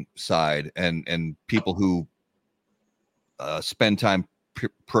manufacturing side and people who spend time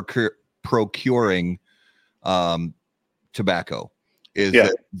procuring tobacco is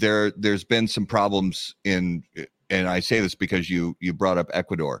that there's been some problems and I say this because you brought up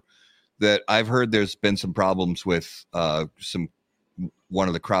Ecuador, that I've heard there's been some problems with one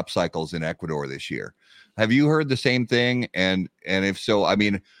of the crop cycles in Ecuador this year. Have you heard the same thing? And if so, I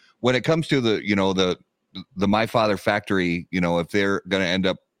mean, when it comes to the My Father factory, if they're going to end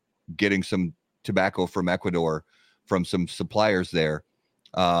up getting some tobacco from Ecuador from some suppliers there,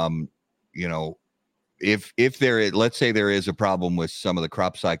 if let's say there is a problem with some of the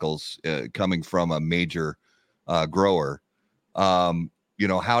crop cycles coming from a major grower, how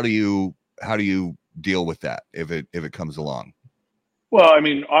do you deal with that if it comes along? Well, I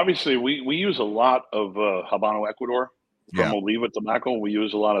mean, obviously we use a lot of Habano Ecuador from Oliva Tobacco. We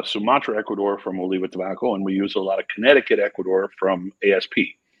use a lot of Sumatra Ecuador from Oliva Tobacco, and we use a lot of Connecticut Ecuador from ASP.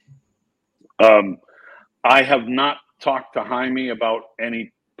 I have not talked to Jaime about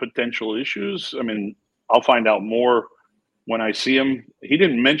any potential issues. I mean, I'll find out more when I see him. He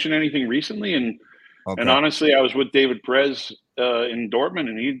didn't mention anything recently, and honestly, I was with David Perez in Dortmund,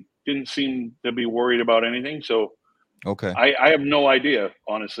 and he didn't seem to be worried about anything. So, I have no idea.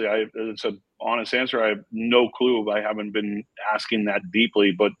 Honestly, it's an honest answer. I have no clue. I haven't been asking that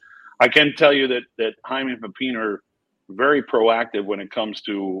deeply, but I can tell you that Jaime and Pepin are very proactive when it comes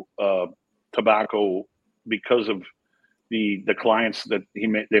to tobacco because of the clients that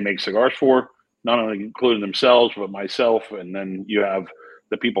they make cigars for, not only including themselves, but myself. And then you have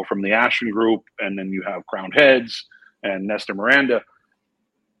the people from the Ashton Group, and then you have Crowned Heads and Nestor Miranda.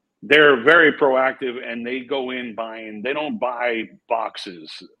 They're very proactive, and they go in buying. They don't buy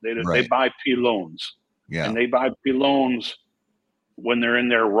boxes. They buy pilons. Yeah. And they buy pilons when they're in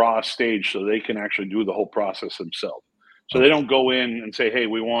their raw stage, so they can actually do the whole process themselves. So they don't go in and say, "Hey,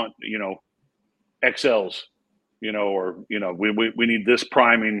 we want XLs, or we need this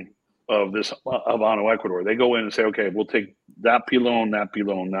priming of this Habano Ecuador." They go in and say, "Okay, we'll take that pilon, that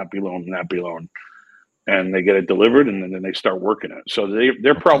pilon, that pilon, and that pilon." And they get it delivered, and then they start working it. So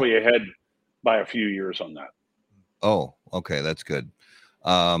they're probably ahead by a few years on that. Oh, okay, that's good.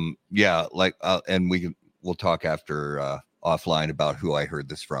 And we'll talk after offline about who I heard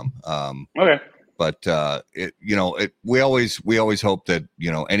this from. Okay. But we always hope that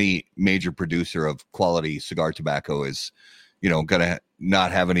any major producer of quality cigar tobacco is gonna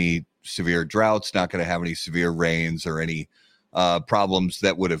not have any severe droughts, not gonna have any severe rains or any problems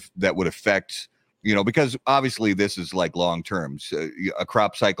that would affect. Because obviously this is like long term. So a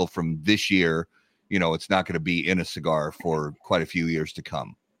crop cycle from this year, it's not going to be in a cigar for quite a few years to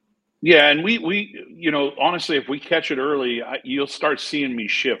come. Yeah, and we honestly, if we catch it early, you'll start seeing me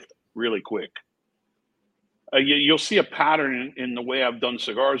shift really quick. You'll see a pattern in the way I've done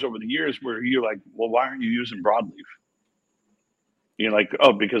cigars over the years where you're like, well, why aren't you using broadleaf? You're like,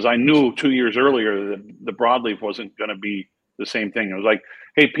 oh, because I knew 2 years earlier that the broadleaf wasn't going to be the same thing. I was like,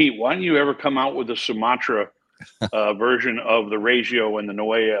 hey, Pete, why don't you ever come out with the Sumatra version of the Regio and the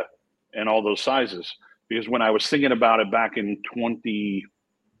Noea and all those sizes? Because when I was thinking about it back in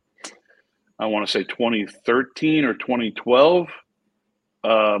 2013 or 2012,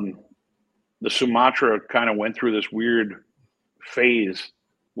 the Sumatra kind of went through this weird phase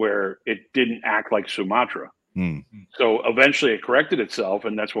where it didn't act like Sumatra. So eventually it corrected itself,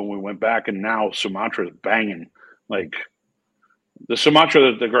 and that's when we went back, and now Sumatra is banging. Like the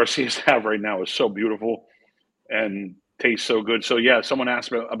Sumatra that the Garcias have right now is so beautiful and tastes so good. So yeah, someone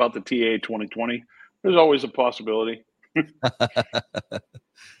asked me about the TA 2020. There's always a possibility.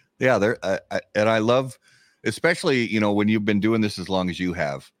 Yeah, there and I love, especially, you know, when you've been doing this as long as you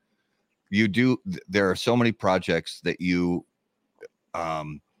have, there are so many projects that you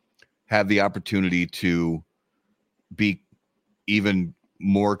have the opportunity to be even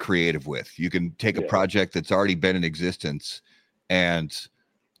more creative with. You can take a project that's already been in existence and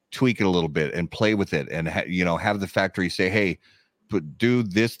tweak it a little bit and play with it, and have the factory say, hey, do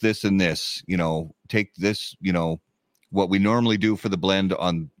this, this, and this, take this, what we normally do for the blend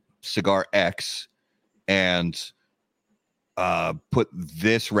on cigar X, and put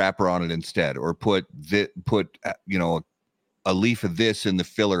this wrapper on it instead, or put a leaf of this in the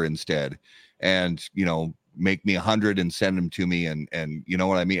filler instead, and make me 100 and send them to me, and you know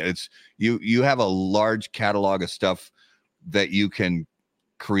what I mean. It's you have a large catalog of stuff that you can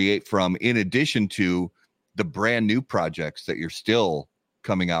create from, in addition to the brand new projects that you're still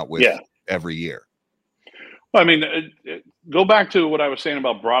coming out with every year. Well, I mean, go back to what I was saying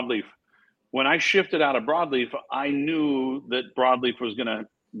about broadleaf. When I shifted out of broadleaf, I knew that broadleaf was going to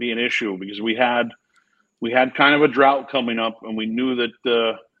be an issue, because we had kind of a drought coming up, and we knew that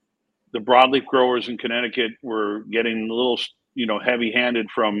the broadleaf growers in Connecticut were getting a little, heavy-handed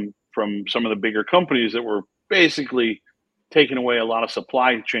from some of the bigger companies that were basically taking away a lot of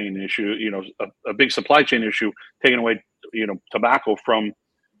supply chain issue, a big supply chain issue, taking away, tobacco from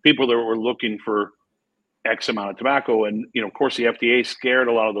people that were looking for X amount of tobacco. And, of course, the FDA scared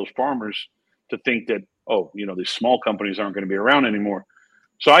a lot of those farmers to think that, these small companies aren't going to be around anymore.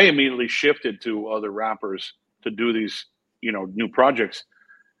 So I immediately shifted to other wrappers to do these, new projects.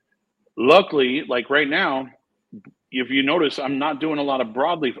 Luckily, like right now, if you notice, I'm not doing a lot of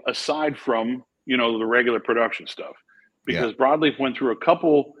broadleaf aside from, the regular production stuff, because broadleaf went through a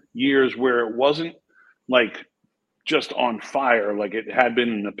couple years where it wasn't like just on fire like it had been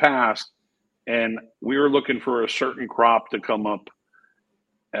in the past. And we were looking for a certain crop to come up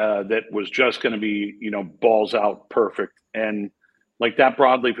that was just going to be, balls out perfect. And like that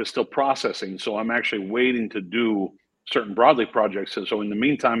broadleaf is still processing. So I'm actually waiting to do certain broadleaf projects. And so in the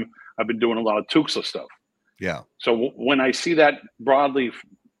meantime, I've been doing a lot of Tuxla stuff. Yeah. So when I see that broadleaf,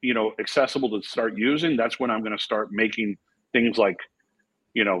 accessible to start using, that's when I'm going to start making things like,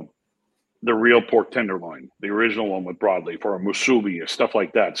 the real pork tenderloin, the original one with broadleaf, or a musubi, stuff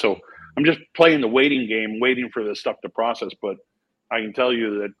like that. So I'm just playing the waiting game, waiting for this stuff to process. But I can tell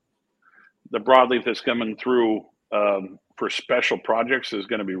you that the broadleaf that's coming through for special projects is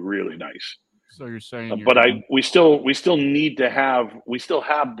going to be really nice. So you're saying, but we still have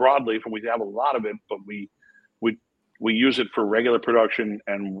broadleaf, and we have a lot of it, but we use it for regular production,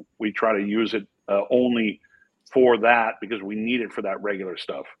 and we try to use it only for that, because we need it for that regular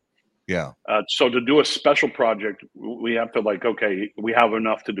stuff. Yeah. So to do a special project, we have to okay, we have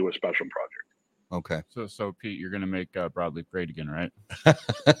enough to do a special project. Okay. So Pete, you're going to make broadleaf great again, right?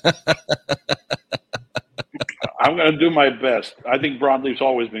 I'm going to do my best. I think broadleaf's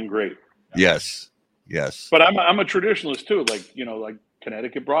always been great. Yes. But I'm a traditionalist too. Like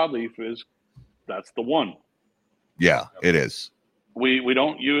Connecticut broadleaf that's the one. Yeah, it is. We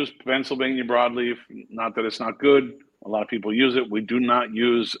don't use Pennsylvania broadleaf. Not that it's not good. A lot of people use it. We do not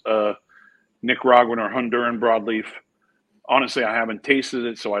use Nicaraguan or Honduran broadleaf. Honestly, I haven't tasted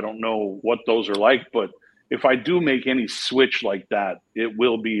it, so I don't know what those are like. But if I do make any switch like that, it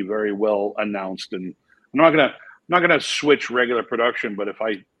will be very well announced. And I'm not gonna switch regular production. But if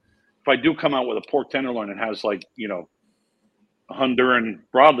I do come out with a pork tenderloin and has Honduran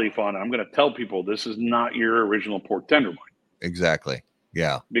broadleaf on it, I'm going to tell people this is not your original pork tenderloin. Exactly.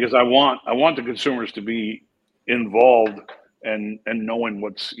 Yeah. Because I want the consumers to be involved and knowing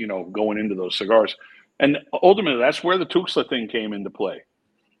what's going into those cigars. And ultimately, that's where the Tuxla thing came into play.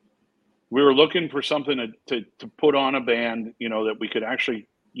 We were looking for something to put on a band, that we could actually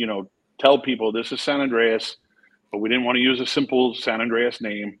tell people this is San Andreas, but we didn't want to use a simple San Andreas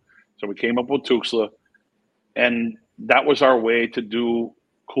name, so we came up with Tuxla. And that was our way to do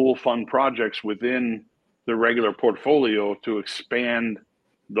cool, fun projects within the regular portfolio to expand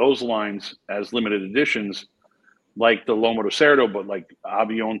those lines as limited editions like the Lomo de Cerdo, but like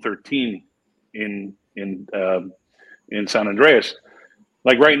Avion 13 in San Andreas.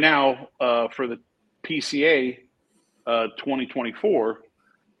 Like right now, for the PCA 2024,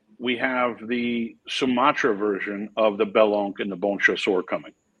 we have the Sumatra version of the Bel Oncle and the Bon Chasseur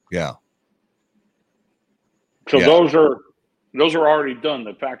coming. Yeah. So those are already done.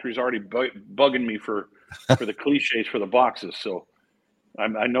 The factory's already bugging me for the cliches for the boxes. So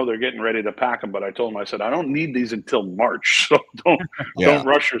I know they're getting ready to pack them, but I told them, I said, I don't need these until March, so don't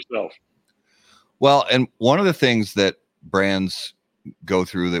rush yourself. Well, and one of the things that brands go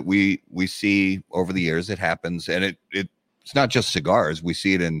through that we see over the years, it happens, and it's not just cigars. We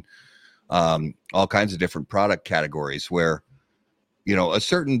see it in all kinds of different product categories where, you know, a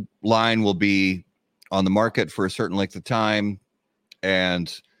certain line will be on the market for a certain length of time,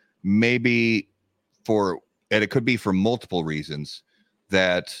 and maybe and it could be for multiple reasons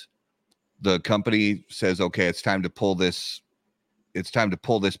that the company says, okay, it's time to pull this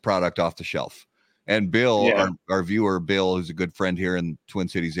product off the shelf. And Bill, our viewer, Bill, who's a good friend here in Twin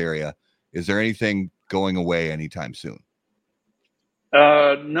Cities area, is there anything going away anytime soon?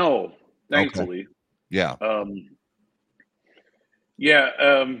 No, thankfully. Okay.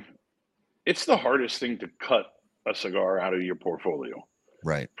 Yeah. It's the hardest thing to cut a cigar out of your portfolio.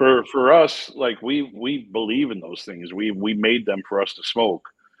 Right. For us, like we believe in those things. We made them for us to smoke.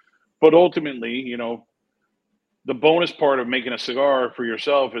 But ultimately, you know, the bonus part of making a cigar for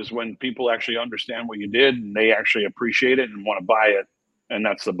yourself is when people actually understand what you did and they actually appreciate it and want to buy it. And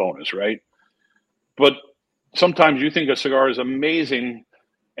that's the bonus, right? But sometimes you think a cigar is amazing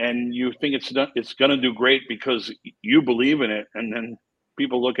and you think it's going to do great because you believe in it. And then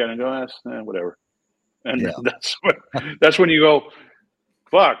people look at it and go, whatever. And that's when you go,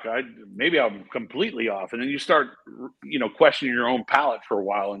 fuck, maybe I'm completely off. And then you start, you know, questioning your own palate for a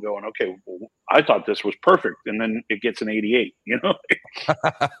while and going, okay, well, I thought this was perfect. And then it gets an 88, you know?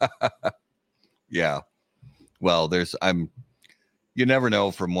 Yeah. Well, you never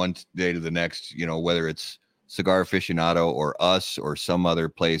know from one day to the next, you know, whether it's Cigar Aficionado or us or some other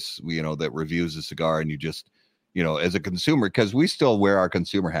place, you know, that reviews a cigar, and you just, you know, as a consumer, because we still wear our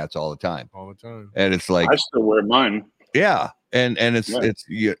consumer hats all the time. And it's like, I still wear mine. Yeah. And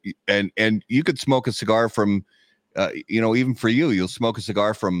and you could smoke a cigar from, you know, even for you'll smoke a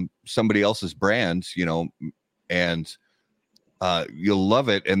cigar from somebody else's brand, you know, and you'll love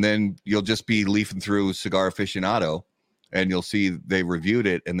it. And then you'll just be leafing through Cigar Aficionado and you'll see they reviewed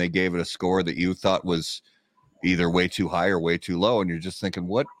it and they gave it a score that you thought was either way too high or way too low. And you're just thinking,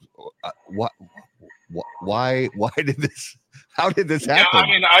 why did this, how did this happen? Yeah, I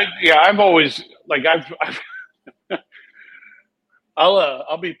mean, I'm always like,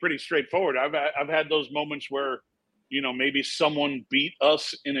 I'll be pretty straightforward. I've had those moments where, you know, maybe someone beat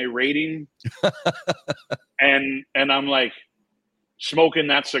us in a rating and I'm like smoking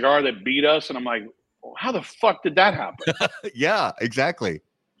that cigar that beat us. And I'm like, well, how the fuck did that happen? Yeah, exactly.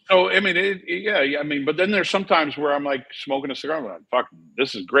 So, I mean, but then there's sometimes where I'm like smoking a cigar. I'm like, fuck,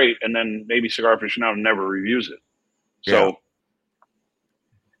 this is great. And then maybe Cigar Aficionado never reviews it. So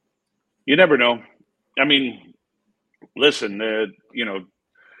you never know. I mean, listen, you know,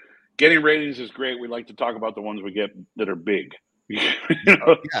 getting ratings is great. We like to talk about the ones we get that are big. You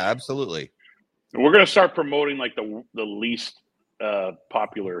know? Yeah, absolutely. We're going to start promoting like the least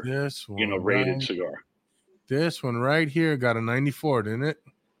popular, rated cigar. This one right here got a 94, didn't it?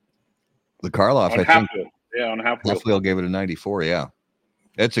 The Karloff, on half wheel. Yeah, on half wheel. Half wheel gave it a 94. Yeah,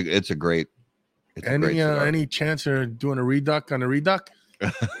 it's a great. Any chance of doing a reduck on a reduck?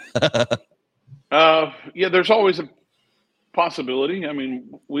 Yeah, there's always a possibility. I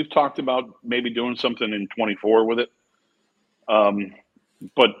mean, we've talked about maybe doing something in 24 with it.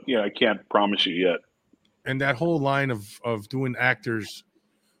 But yeah, I can't promise you yet. And that whole line of doing actors,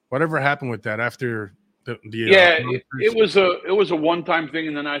 whatever happened with that after it was a one-time thing,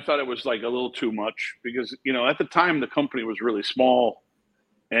 and then I thought it was like a little too much because, you know, at the time the company was really small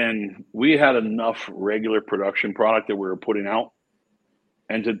and we had enough regular production product that we were putting out,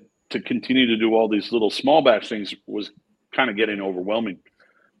 and to continue to do all these little small batch things was kind of getting overwhelming.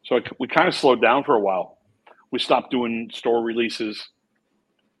 So we kind of slowed down for a while. We stopped doing store releases.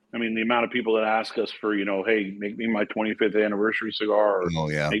 I mean, the amount of people that ask us for, you know, hey, make me my 25th anniversary cigar, or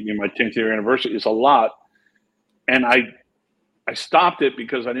make me my 10th year anniversary is a lot. And I stopped it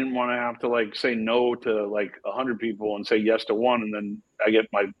because I didn't want to have to like say no to like 100 people and say yes to one. And then I get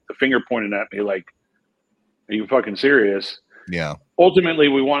the finger pointed at me like, are you fucking serious? Yeah. Ultimately,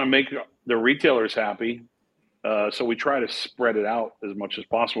 we want to make the retailers happy. So we try to spread it out as much as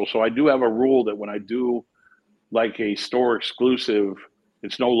possible. So I do have a rule that when I do like a store exclusive,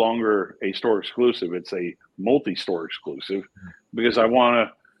 It's no longer a store exclusive. It's a multi-store exclusive because I want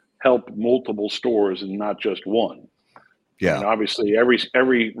to help multiple stores and not just one. Yeah. And obviously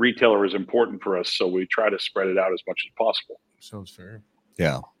every retailer is important for us. So we try to spread it out as much as possible. Sounds fair.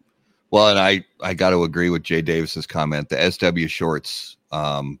 Yeah. Well, and I got to agree with Jay Davis's comment. The SW shorts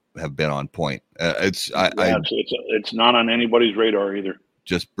have been on point. It's not on anybody's radar either.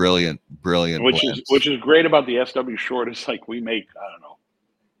 Just brilliant. Which is great about the SW short. It's like we make, I don't know,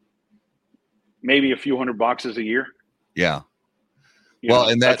 maybe a few hundred boxes a year. Yeah. Well,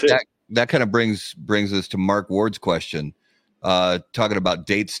 and that kind of brings us to Mark Ward's question, talking about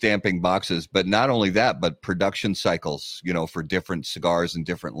date stamping boxes, but not only that, but production cycles, for different cigars and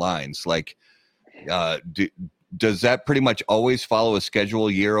different lines. Like, does that pretty much always follow a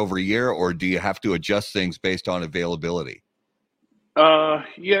schedule year over year, or do you have to adjust things based on availability? Yeah,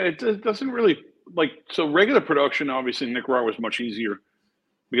 it doesn't really so regular production, obviously Nicaragua was much easier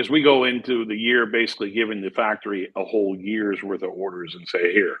because we go into the year basically giving the factory a whole year's worth of orders and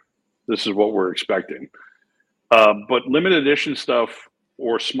say, here, this is what we're expecting. But limited edition stuff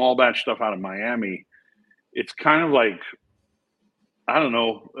or small batch stuff out of Miami, it's kind of like, I don't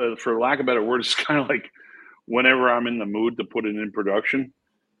know, for lack of better words, it's kind of like whenever I'm in the mood to put it in production.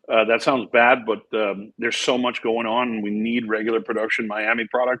 That sounds bad, but there's so much going on and we need regular production Miami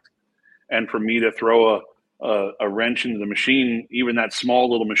product. And for me to throw a wrench into the machine, even that small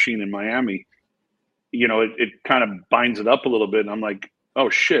little machine in Miami, it kind of binds it up a little bit. And I'm like, oh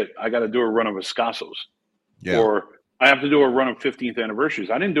shit, I got to do a run of Escassos. Yeah. Or I have to do a run of 15th anniversaries.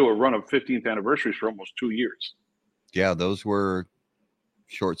 I didn't do a run of 15th anniversaries for almost 2 years. Yeah, those were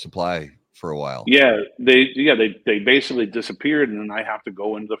short supply for a while. Yeah, they basically disappeared, and then I have to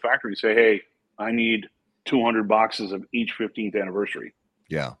go into the factory and say, hey, I need 200 boxes of each 15th anniversary.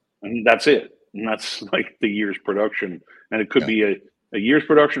 Yeah. And that's it. And that's like the year's production. And it could be a year's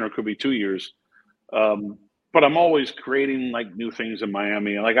production or it could be 2 years. But I'm always creating like new things in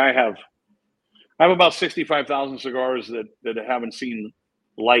Miami. Like I have about 65,000 cigars that haven't seen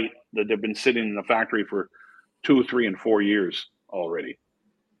light, that have been sitting in the factory for 2, 3, and 4 years already.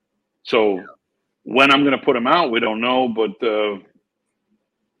 So when I'm going to put them out, we don't know, but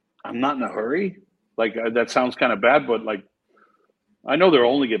I'm not in a hurry. Like that sounds kind of bad, but like I know they'll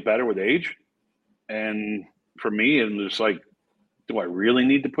only get better with age. And for me, and it's like, do I really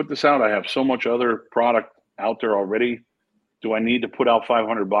need to put this out? I have so much other product out there already. Do I need to put out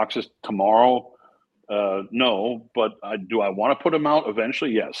 500 boxes tomorrow? No, but do I want to put them out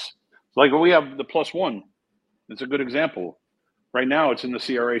eventually? Yes. Like we have the +1. It's a good example. Right now it's in the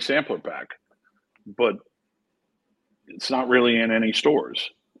CRA sampler pack, but it's not really in any stores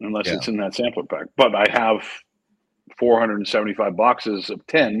unless it's in that sampler pack. But I have 475 boxes of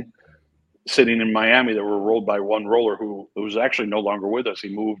 10 sitting in Miami that were rolled by one roller who's actually no longer with us. He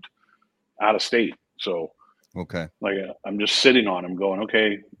moved out of state. So, okay. Like I'm just sitting on him going,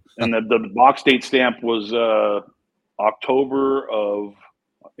 okay. And the box date stamp was October of,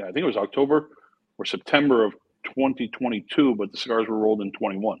 I think it was October or September of 2022, but the cigars were rolled in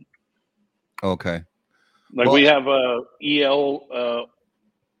 21. Okay. Like we have EL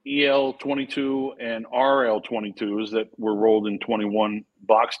 22 and RL 22s that were rolled in 21,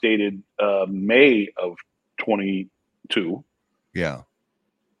 box dated May of 22. Yeah.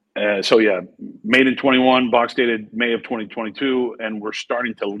 So yeah, made in 21, box dated May of 2022, and we're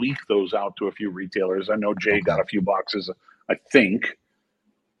starting to leak those out to a few retailers. I know Jay got a few boxes, I think.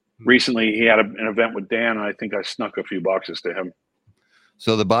 Recently, he had an event with Dan, and I think I snuck a few boxes to him.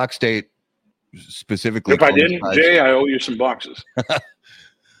 So the box date specifically. If I didn't, Jay, I owe you some boxes.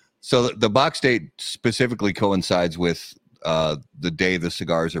 So the box date specifically coincides with the day the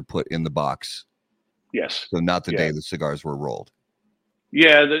cigars are put in the box. Yes. So not the day the cigars were rolled.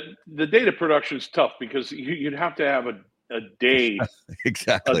 Yeah, the date of production is tough because you'd have to have a day,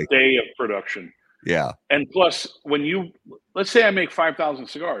 exactly, a day of production. Yeah. And plus, let's say I make 5,000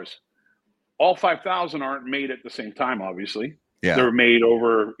 cigars, all 5,000 aren't made at the same time, obviously. Yeah. They're made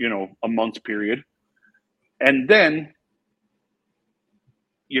over, a month period. And then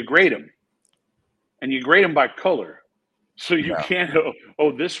you grade them. And you grade them by color. So you can't,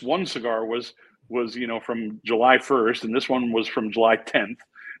 this one cigar was from July 1st, and this one was from July 10th,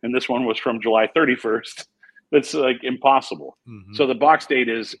 and this one was from July 31st. That's like impossible. Mm-hmm. So the box date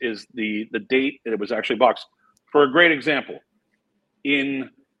is the date that it was actually boxed. For a great example, in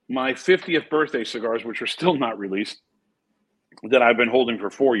my 50th birthday cigars, which are still not released, that I've been holding for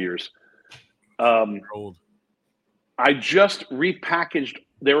 4 years, I just repackaged.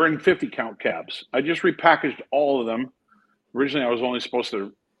 They were in 50 count cabs. I just repackaged all of them. Originally, I was only supposed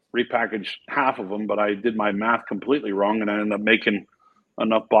to repackage half of them, but I did my math completely wrong, and I ended up making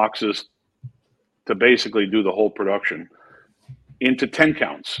enough boxes to basically do the whole production into 10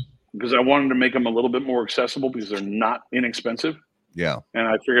 counts because I wanted to make them a little bit more accessible because they're not inexpensive. Yeah. And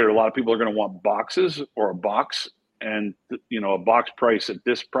I figured a lot of people are going to want boxes or a box. And, a box price at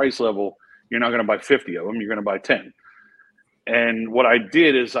this price level, you're not going to buy 50 of them. You're going to buy 10. And what I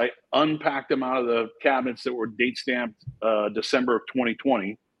did is I unpacked them out of the cabinets that were date stamped December of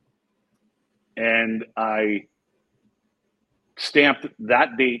 2020. And I stamped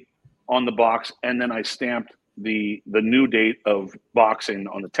that date on the box. And then I stamped the new date of boxing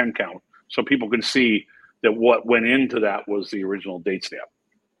on the 10 count. So people can see that what went into that was the original date stamp.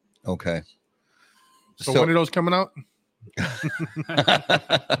 Okay. So when are those coming out?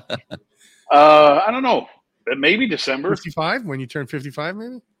 I don't know. Maybe December. 55? When you turn 55,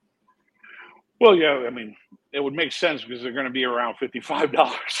 maybe? Well, yeah. I mean, it would make sense because they're going to be around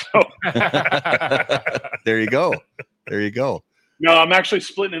 $55. So. There you go. There you go. No, I'm actually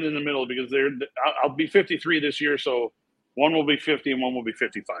splitting it in the middle because I'll be 53 this year. So one will be 50 and one will be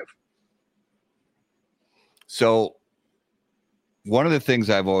 55. So one of the things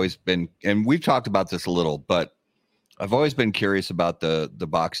I've always been, and we've talked about this a little, but I've always been curious about the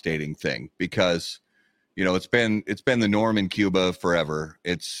box dating thing because, it's been the norm in Cuba forever.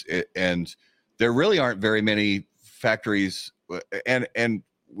 And there really aren't very many factories, and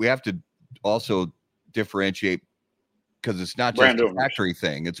we have to also differentiate because it's not just a factory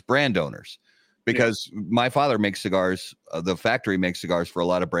thing; it's brand owners. Because my father makes cigars, the factory makes cigars for a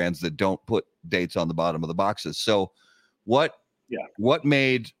lot of brands that don't put dates on the bottom of the boxes. So, what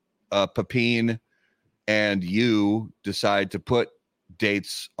made Pepin and you decide to put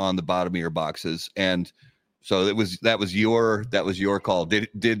dates on the bottom of your boxes? And so that was your call. Did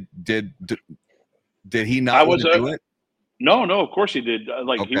he not want to do it? No, of course he did.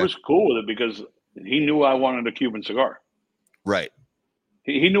 He was cool with it because he knew I wanted a Cuban cigar. Right.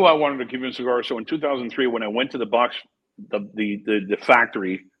 He knew I wanted a Cuban cigar. So in 2003, when I went to the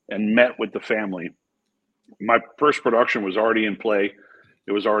factory and met with the family, my first production was already in play.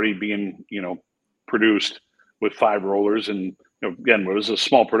 It was already being, produced with 5 rollers. And again, it was a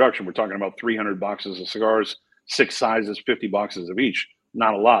small production. We're talking about 300 boxes of cigars, 6 sizes, 50 boxes of each.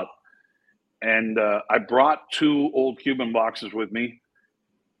 Not a lot. And I brought 2 old Cuban boxes with me,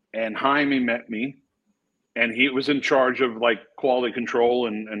 and Jaime met me. And he was in charge of quality control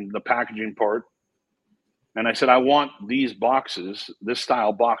and the packaging part. And I said, I want these boxes, this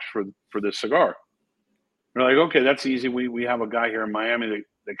style box for this cigar. They're like, okay, that's easy. We have a guy here in Miami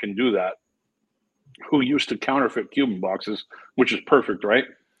that can do that, who used to counterfeit Cuban boxes, which is perfect, right?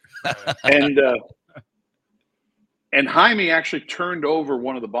 And Jaime actually turned over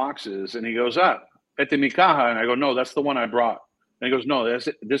one of the boxes and he goes, este mi caja. And I go, no, that's the one I brought. And he goes, no,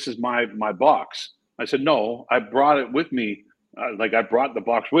 this is my box. I said, no, I brought it with me. I brought the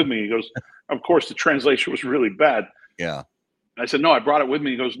box with me. He goes, of course, the translation was really bad. Yeah. I said, no, I brought it with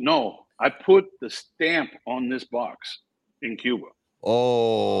me. He goes, no, I put the stamp on this box in Cuba.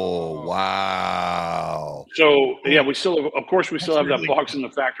 Oh, wow. So, yeah, we still have that box in the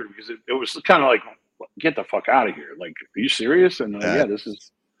factory because it was kind of like, get the fuck out of here. Like, are you serious? And yeah,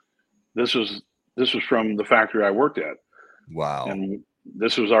 this was from the factory I worked at. Wow. And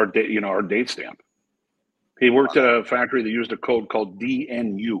this was our date stamp. He worked at a factory that used a code called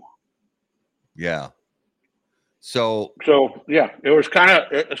DNU. Yeah. So yeah, it's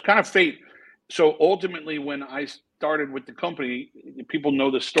kind of fate. So ultimately, when I started with the company, people know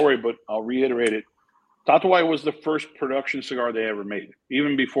this story, but I'll reiterate it. Tatuaje was the first production cigar they ever made,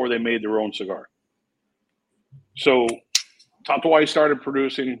 even before they made their own cigar. So Tatuaje started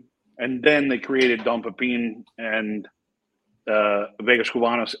producing, and then they created Don Pepin and Vegas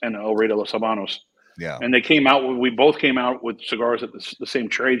Cubanos and El Rey de los Habanos. Yeah. And we both came out with cigars at the same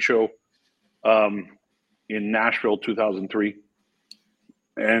trade show in Nashville, 2003.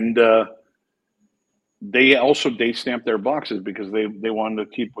 And they also date stamped their boxes because they wanted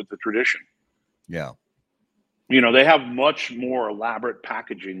to keep with the tradition. Yeah. They have much more elaborate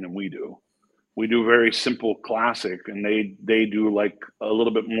packaging than we do. We do very simple classic, and they do like a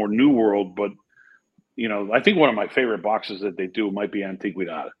little bit more new world. But, I think one of my favorite boxes that they do might be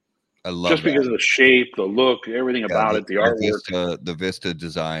Antiquidad. I love just because of the shape, the look, everything about it, the artwork. The Vista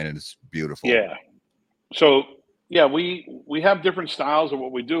design is beautiful. Yeah. So, yeah, we have different styles of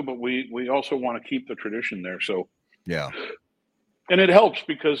what we do, but we also want to keep the tradition there. So, yeah. And it helps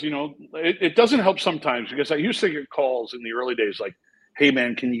because, it doesn't help sometimes because I used to get calls in the early days like, hey,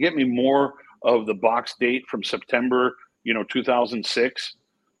 man, can you get me more of the box date from September, 2006?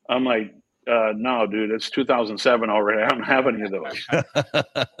 I'm like, no, dude, it's 2007 already. I don't have any of those.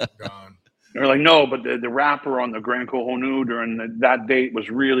 Gone. they're like, no, but the wrapper on the Grand Kohonu during that date was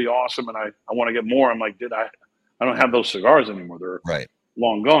really awesome, and I want to get more. I'm like, I don't have those cigars anymore. They're Right.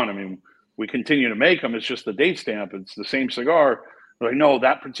 long gone. I mean, we continue to make them. It's just the date stamp. It's the same cigar. They're like, no,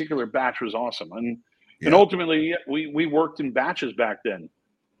 that particular batch was awesome. And ultimately, we worked in batches back then.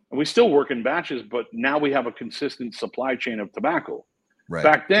 And we still work in batches, but now we have a consistent supply chain of tobacco. Right.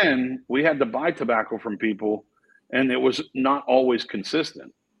 Back then, we had to buy tobacco from people, and it was not always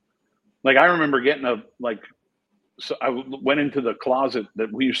consistent. Like, I remember getting so I went into the closet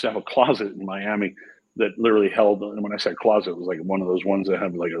that we used to have a closet in Miami that literally held, and when I said closet, it was like one of those ones that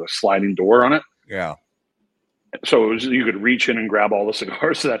had like a sliding door on it. Yeah. So it was, you could reach in and grab all the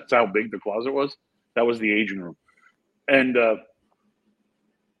cigars. That's how big the closet was. That was the aging room. And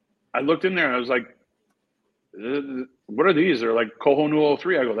I looked in there and I was like, what are these? They're like Kohonu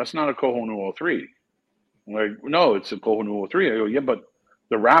 03. I go, that's not a Kohonu 03. I'm like, no, it's a Kohonu 03. I go, yeah, but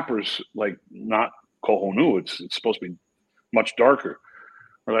the wrapper's like not Kohonu. It's supposed to be much darker.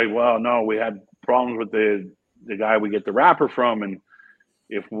 We're like, well, no, we had problems with the guy we get the wrapper from, and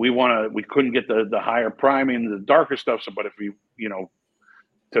if we couldn't get the higher priming, the darker stuff. So, but if we,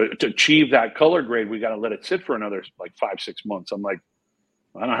 to achieve that color grade, we got to let it sit for another like 5-6 months. I'm like,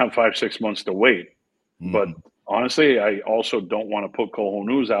 I don't have 5-6 months to wait. But honestly, I also don't want to put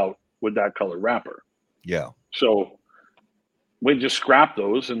Kohonus out with that color wrapper. Yeah. So we just scrapped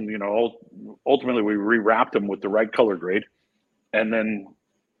those, and ultimately we rewrapped them with the right color grade, and then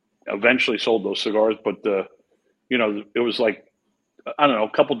eventually sold those cigars. But it was like, I don't know,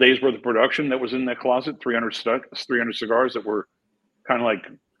 a couple days worth of production that was in that closet. 300 cigars that were kind of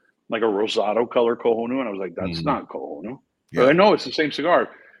like a rosado color Kohonu, and I was like, that's not Kohonu. Yeah. But I know it's the same cigar,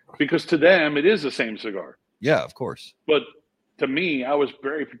 because to them it is the same cigar. Yeah, of course. But to me, I was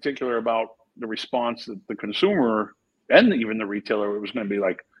very particular about the response that the consumer and even the retailer was going to be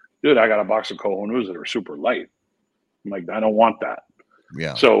like, dude, I got a box of Kohonus that are super light. I'm like, I don't want that.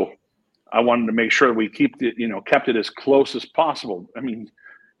 Yeah. So I wanted to make sure that we kept it as close as possible. I mean,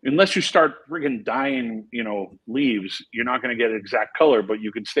 unless you start friggin' dyeing, leaves, you're not going to get exact color, but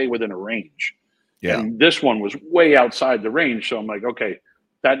you can stay within a range. Yeah. And this one was way outside the range. So I'm like, okay,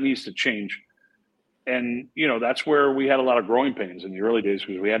 that needs to change. And, that's where we had a lot of growing pains in the early days,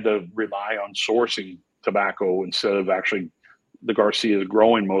 because we had to rely on sourcing tobacco instead of actually the Garcias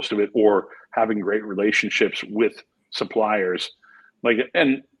growing most of it, or having great relationships with suppliers.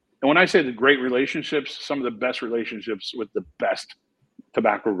 And when I say the great relationships, some of the best relationships with the best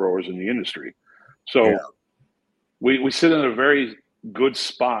tobacco growers in the industry. So we sit in a very good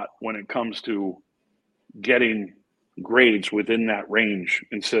spot when it comes to getting grades within that range,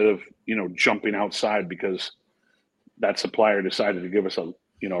 instead of, jumping outside because that supplier decided to give us a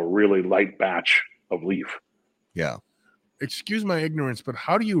really light batch of leaf. Yeah. Excuse my ignorance, but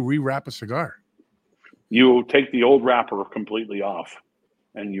how do you rewrap a cigar? You take the old wrapper completely off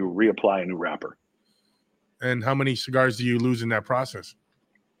and you reapply a new wrapper. And how many cigars do you lose in that process?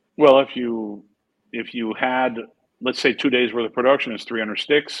 Well, if you had, let's say, 2 days worth of production is 300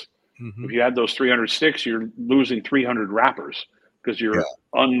 sticks. Mm-hmm. If you add those 300 sticks, you're losing 300 wrappers, because you're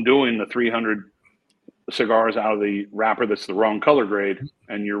undoing the 300 cigars out of the wrapper that's the wrong color grade,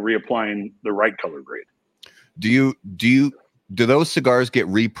 and you're reapplying the right color grade. Do those cigars get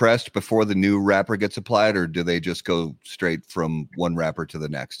repressed before the new wrapper gets applied, or do they just go straight from one wrapper to the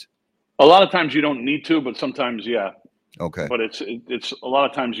next? A lot of times you don't need to, but sometimes, yeah. Okay. But it's a lot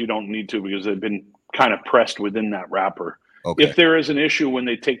of times you don't need to, because they've been kind of pressed within that wrapper. Okay. If there is an issue when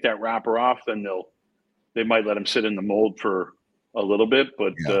they take that wrapper off, then they might let them sit in the mold for a little bit,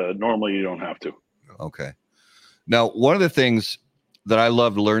 but normally you don't have to. Okay. Now, one of the things that I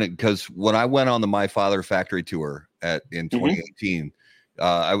loved learning, because when I went on the My Father factory tour in 2018,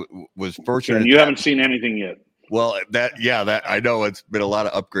 I was fortunate. And you haven't seen anything yet. Well, that I know it's been a lot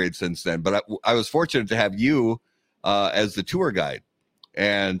of upgrades since then, but I was fortunate to have you as the tour guide,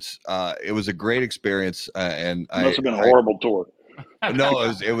 and it was a great experience. And it must have been a horrible tour.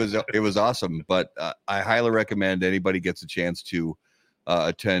 No, it was awesome. But I highly recommend anybody gets a chance to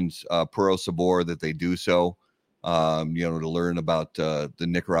attend Puro Sabor that they do so. To learn about the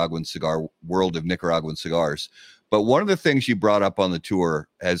Nicaraguan cigar world of Nicaraguan cigars. But one of the things you brought up on the tour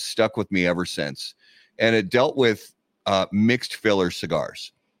has stuck with me ever since, and it dealt with mixed filler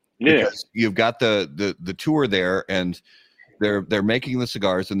cigars. Yeah, because you've got the tour there, and they're making the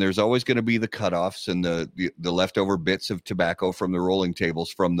cigars, and there's always going to be the cutoffs and the leftover bits of tobacco from the rolling tables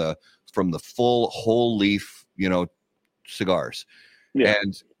from the full whole leaf cigars. Yeah.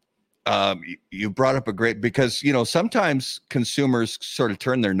 And you brought up a great, because sometimes consumers sort of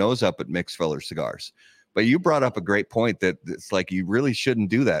turn their nose up at mixed filler cigars, But you brought up a great point that it's like you really shouldn't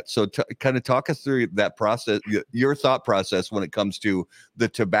do that. So kind of talk us through that process, your thought process when it comes to the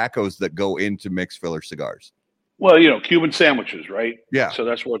tobaccos that go into mix filler cigars. Well, Cuban sandwiches, right? Yeah. So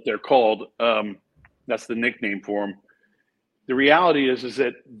that's what they're called. That's the nickname for them. The reality is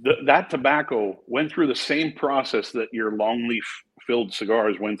that that tobacco went through the same process that your long leaf filled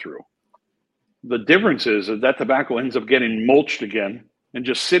cigars went through. The difference is that tobacco ends up getting mulched again and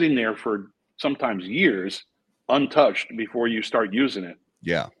just sitting there for sometimes years untouched before you start using it.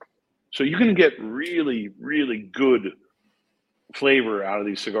 Yeah. So you can get really, really good flavor out of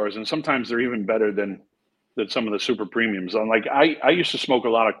these cigars. And sometimes they're even better than some of the super premiums. Like I used to smoke a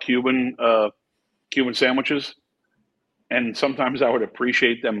lot of Cuban sandwiches. And sometimes I would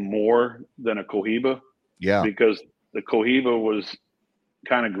appreciate them more than a Cohiba. Yeah. Because the Cohiba was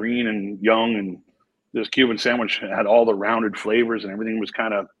kind of green and young, and this Cuban sandwich had all the rounded flavors and everything was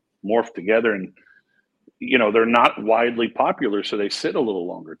kind of morphed together. And, they're not widely popular, so they sit a little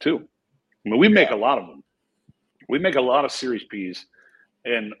longer too. I mean, we make a lot of them. We make a lot of Series Ps,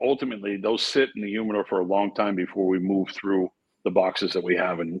 and ultimately those sit in the humidor for a long time before we move through the boxes that we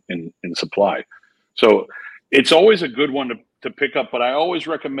have in supply. So it's always a good one to pick up, but I always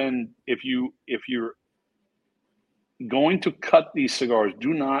recommend if you're going to cut these cigars,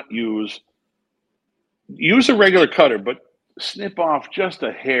 do not use a regular cutter, but snip off just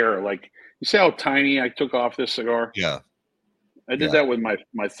a hair. Like, you see how tiny I took off this cigar? Yeah. I did that with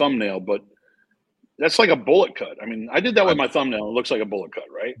my thumbnail, but that's like a bullet cut. I mean, I did that with my thumbnail. It looks like a bullet cut,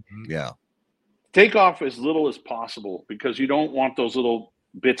 right? Yeah. Take off as little as possible because you don't want those little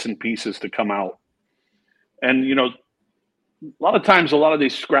bits and pieces to come out. And, a lot of times, a lot of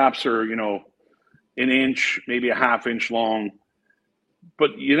these scraps are, an inch, maybe a half inch long,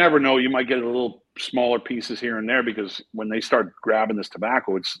 but you never know. You might get a little smaller pieces here and there because when they start grabbing this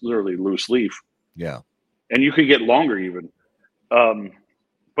tobacco, it's literally loose leaf. Yeah. And you could get longer even.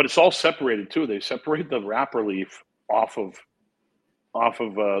 But it's all separated too. They separate the wrapper leaf off of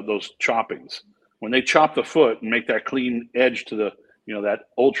those choppings. When they chop the foot and make that clean edge to the, that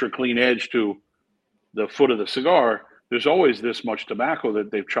ultra clean edge to the foot of the cigar, there's always this much tobacco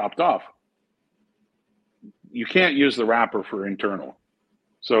that they've chopped off. You can't use the wrapper for internal.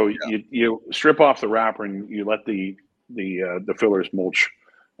 So you strip off the wrapper and you let the fillers mulch,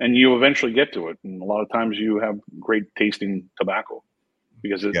 and you eventually get to it. And a lot of times you have great tasting tobacco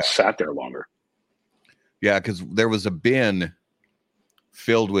because it sat there longer. Yeah, because there was a bin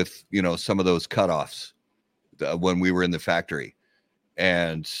filled with, some of those cutoffs when we were in the factory.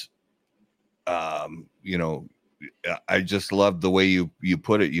 And I just love the way you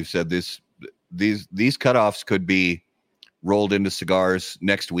put it. You said these cutoffs could be rolled into cigars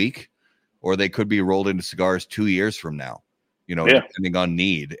next week, or they could be rolled into cigars 2 years from now, depending on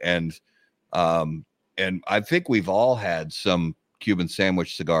need. And I think we've all had some Cuban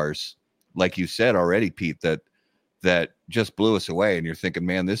sandwich cigars, like you said already, Pete, that just blew us away. And you're thinking,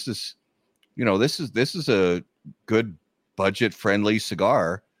 man, this is a good budget friendly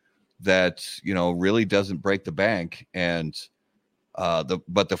cigar that, really doesn't break the bank. And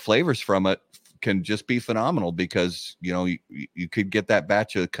but the flavors from it can just be phenomenal because, you could get that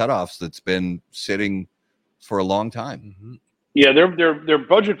batch of cutoffs that's been sitting for a long time. Mm-hmm. Yeah, they're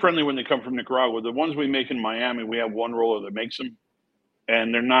budget friendly when they come from Nicaragua. The ones we make in Miami, we have one roller that makes them,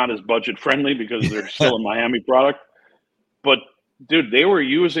 and they're not as budget friendly because they're still a Miami product. But dude, we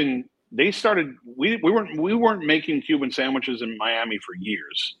weren't making Cuban sandwiches in Miami for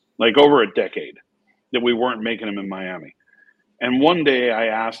years, like over a decade that we weren't making them in Miami. And one day I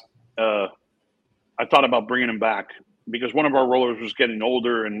asked, I thought about bringing him back because one of our rollers was getting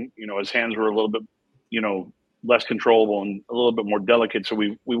older and, his hands were a little bit, less controllable and a little bit more delicate. So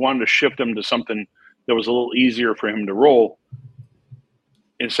we wanted to shift him to something that was a little easier for him to roll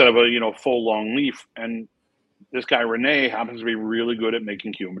instead of a, full long leaf. And this guy, Renee, happens to be really good at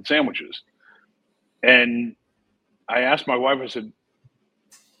making Cuban sandwiches. And I asked my wife, I said,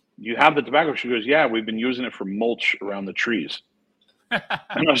 "You have the tobacco?" She goes, "Yeah, we've been using it for mulch around the trees."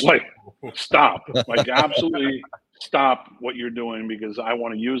 And I was like, stop, like absolutely stop what you're doing because I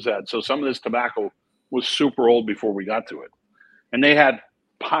want to use that. So some of this tobacco was super old before we got to it. And they had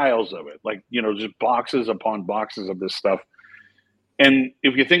piles of it, like, just boxes upon boxes of this stuff. And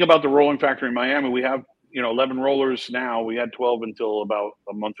if you think about the rolling factory in Miami, we have, 11 rollers now. We had 12 until about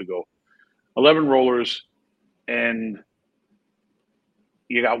a month ago. 11 rollers, and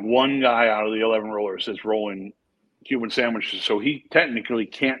you got one guy out of the 11 rollers that's rolling Cuban sandwiches, so he technically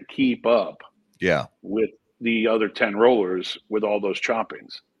can't keep up with the other 10 rollers with all those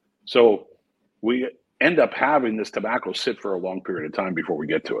choppings. So we end up having this tobacco sit for a long period of time before we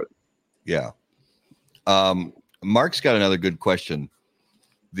get to it. Yeah. Mark's got another good question.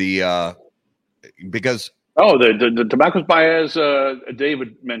 Because the Tabacos Baez,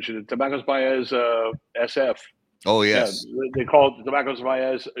 David mentioned it. Tabacos Baez SF. Oh yes, yeah, they call it the Tabacos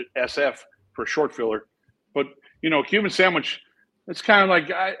Baez SF for short filler. But Cuban sandwich, it's kind of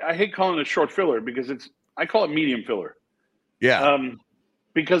like I hate calling it short filler because I call it medium filler. Yeah.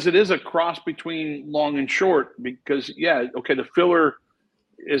 Because it is a cross between long and short. Because the filler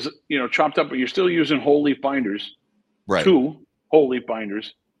is chopped up, but you're still using whole leaf binders, right? 2 whole leaf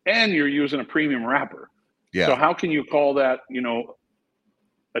binders, and you're using a premium wrapper. Yeah. So how can you call that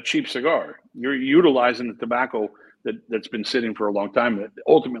a cheap cigar? You're utilizing the tobacco that's been sitting for a long time that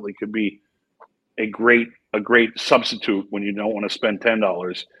ultimately could be a great substitute when you don't want to spend $10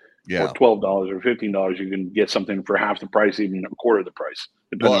 or $12 or $15. You can get something for half the price, even a quarter the price,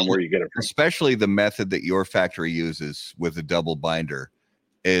 depending on where you get it from. Especially the method that your factory uses with a double binder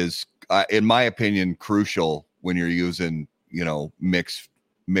is, in my opinion, crucial when you're using mixed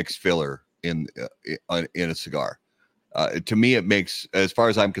filler in a cigar. To me, it makes, as far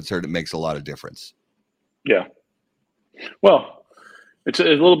as I'm concerned, it makes a lot of difference. Yeah. Well, it's a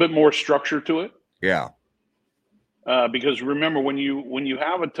little bit more structure to it. Yeah. Because remember, when you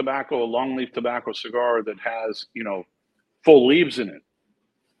have a long leaf tobacco cigar that has full leaves in it,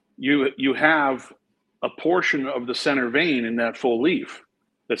 you have a portion of the center vein in that full leaf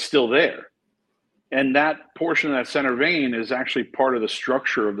that's still there, and that portion of that center vein is actually part of the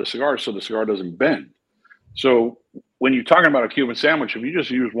structure of the cigar, so the cigar doesn't bend. So when you're talking about a Cuban sandwich, if you just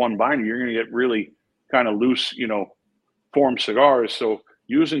use one binder, you're going to get really kind of loose, formed cigars. So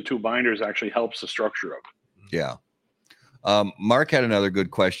using 2 binders actually helps the structure of it. Yeah. Mark had another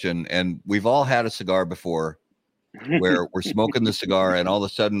good question, and we've all had a cigar before where we're smoking the cigar and all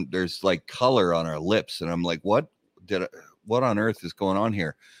of a sudden there's like color on our lips. And I'm like, what on earth is going on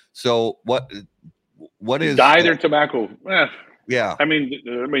here? So what is dyed or tobacco? Yeah. I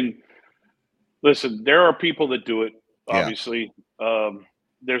mean, listen, there are people that do it, obviously. Yeah.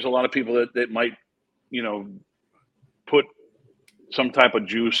 There's a lot of people that might, put some type of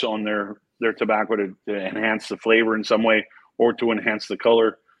juice on their tobacco to enhance the flavor in some way or to enhance the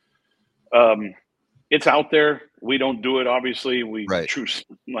color. It's out there. We don't do it, obviously. We choose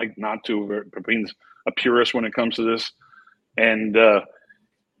not to. Pepin's a purist when it comes to this. And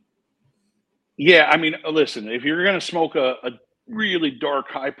listen, if you're going to smoke a really dark,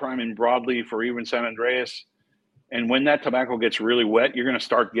 high priming broadleaf or even San Andreas, and when that tobacco gets really wet, you're going to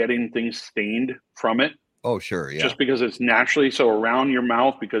start getting things stained from it. Oh, sure. Yeah. Just because it's naturally so around your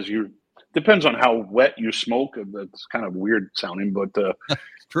mouth, because depends on how wet you smoke. That's kind of weird sounding, but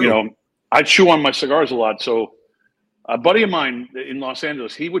true. I chew on my cigars a lot. So a buddy of mine in Los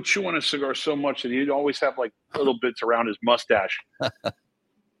Angeles, he would chew on his cigar so much that he'd always have like little bits around his mustache.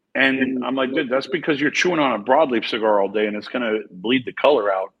 And I'm like, dude, that's because you're chewing on a broadleaf cigar all day and it's going to bleed the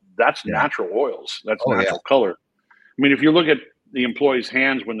color out. That's natural oils. That's natural color. I mean, if you look at the employees'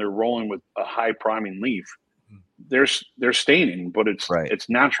 hands when they're rolling with a high priming leaf, they're staining, but it's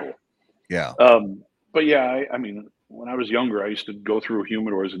natural. Yeah. But yeah, I mean, when I was younger, I used to go through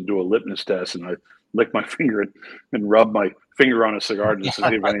humidors and do a litmus test, and I lick my finger and rub my finger on a cigar just to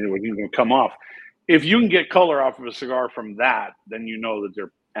see if anything was going to come off. If you can get color off of a cigar from that, then you know that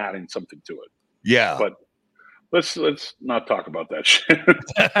they're adding something to it. Yeah. But let's not talk about that shit.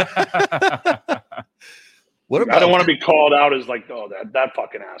 What about, I don't want to be called out as like, oh, that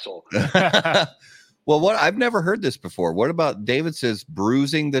fucking asshole. Well, I've never heard this before. What about David says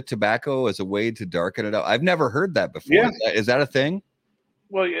bruising the tobacco as a way to darken it out? I've never heard that before. Yeah. Is that a thing?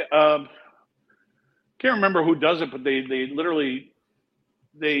 Well, can't remember who does it, but they literally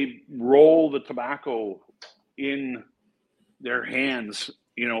roll the tobacco in their hands,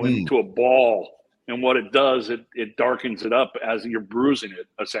 into a ball. And what it does, it darkens it up as you're bruising it,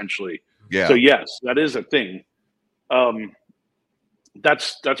 essentially. Yeah. So yes, that is a thing.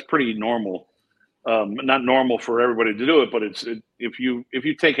 That's pretty normal. Not normal for everybody to do it, but if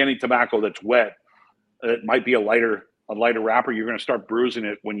you take any tobacco that's wet, it might be a lighter wrapper. You're going to start bruising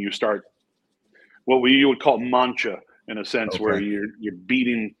it when you start what you would call mancha, in a sense, where you're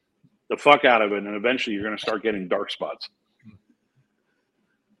beating the fuck out of it, and eventually you're going to start getting dark spots.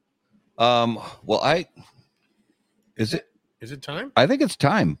 Is it time? I think it's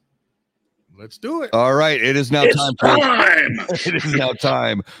time. Let's do it. All right. It is now time. It is now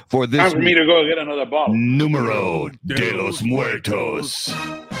time for this. Time for me to go get another bottle. Numero de los Muertos.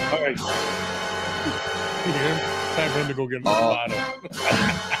 All right. Time for him to go get another bottle.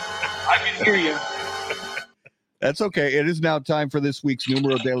 I can hear you. That's okay. It is now time for this week's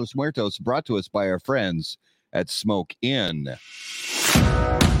Numero de los Muertos, brought to us by our friends at Smoke Inn.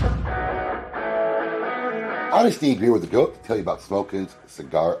 Honest Steve here with the goat to tell you about Smokin's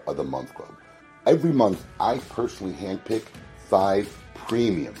Cigar of the Month Club. Every month, I personally handpick 5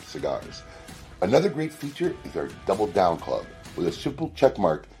 premium cigars. Another great feature is our Double Down Club. With a simple check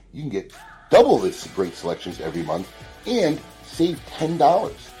mark, you can get double this great selections every month and save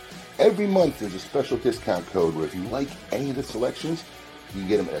 $10. Every month, there's a special discount code where if you like any of the selections, you can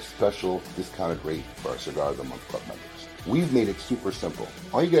get them at a special discounted rate for our Cigar of the Month Club members. We've made it super simple.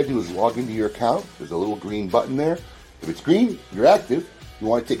 All you gotta do is log into your account. There's a little green button there. If it's green, you're active. You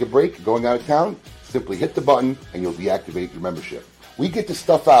want to take a break, going out of town, simply hit the button and you'll deactivate your membership. We get the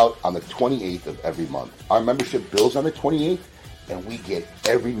stuff out on the 28th of every month. Our membership bills on the 28th, and we get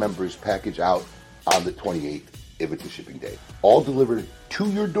every member's package out on the 28th if it's a shipping day. All delivered to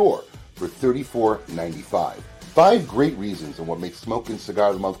your door for $34.95. 5 great reasons on what makes Smokin' Cigar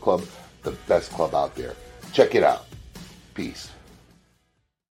of the Month Club the best club out there. Check it out. Peace.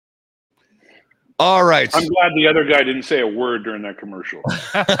 All right. I'm glad the other guy didn't say a word during that commercial.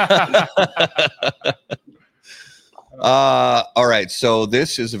 All right. So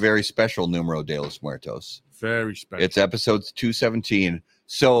this is a very special Numero de los Muertos. Very special. It's episode 217.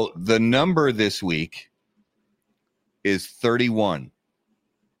 So the number this week is 31.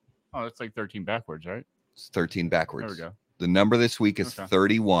 Oh, that's like 13 backwards, right? It's 13 backwards. There we go. The number this week is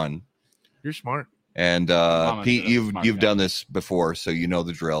 31. You're smart. And Mama Pete, said I'm smart you've guy. done this before, so you know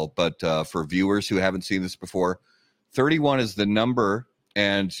the drill. But for viewers who haven't seen this before, 31 is the number,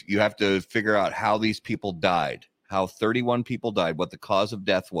 and you have to figure out how these people died, how 31 people died, what the cause of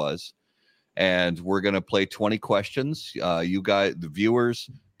death was. And we're going to play 20 questions. You guys, the viewers,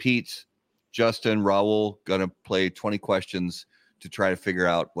 Pete, Justin, Raul, going to play 20 questions to try to figure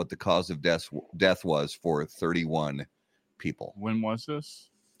out what the cause of death was for 31 people. When was this?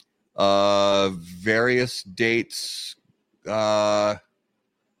 Various dates, goes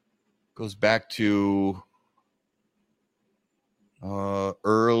back to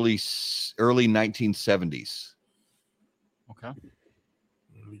early 1970s. Okay.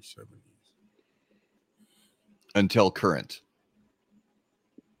 Early 70s. Until current.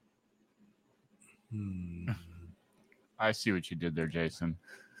 I see what you did there, Jason.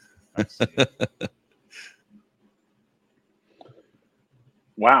 I see it.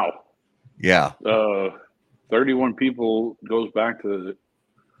 Wow. Yeah. 31 people goes back to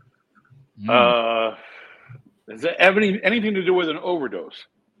Mm. does that have anything to do with an overdose?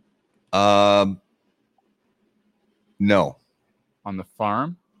 No. On the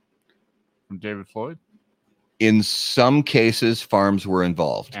farm from David Floyd? In some cases, farms were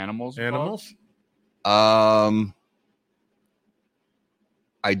involved. Animals? Animals? I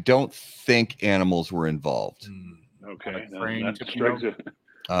don't think animals were involved. Okay. Like that crane, strikes it.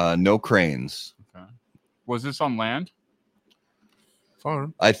 No cranes. Okay. Was this on land?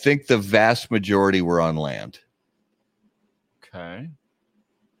 Farm. I think the vast majority were on land. Okay.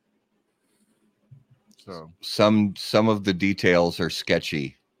 So Some of the details are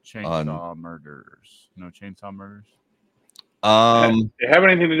sketchy. chainsaw murders. No chainsaw murders? They have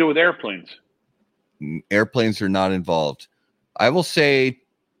anything to do with airplanes? Airplanes are not involved. I will say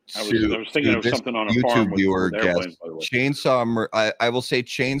I was thinking of this something on a YouTube farm with viewer airplanes, guess, by the way. I will say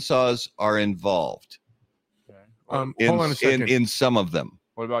chainsaws are involved Okay. Hold on a second. in some of them.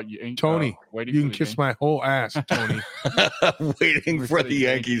 What about you, Tony, waiting you for can the kiss game? my whole ass, Tony. Waiting for the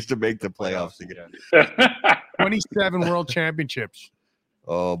Yankees to make the playoffs again. 27 world championships.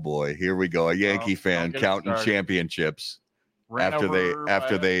 Oh boy, here we go. A Yankee fan don't get it counting started. championships Ran after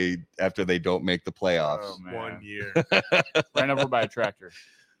over they don't make the playoffs. Oh, man. 1 year. Ran over by a tractor.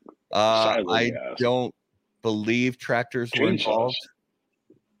 Silo I gas. don't believe tractors were Chainsaws. involved.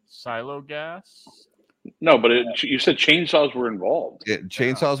 Silo gas? No, but you said chainsaws were involved.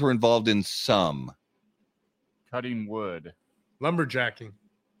 Chainsaws were involved in some. Cutting wood. Lumberjacking.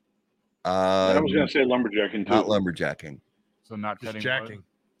 I was going to say lumberjacking too. Not lumberjacking. So not Just cutting jacking.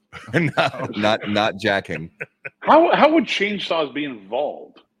 wood? not jacking. How would chainsaws be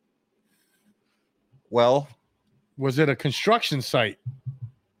involved? Well, Was it a construction site?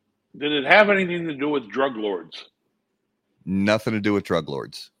 Did it have anything to do with drug lords? nothing to do with drug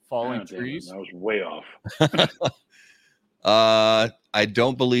lords. Falling God damn it, trees? that was way off. I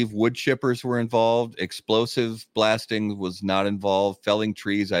don't believe wood chippers were involved. Explosive blasting was not involved. Felling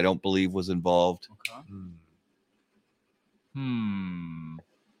trees, I don't believe was involved. Okay. Hmm.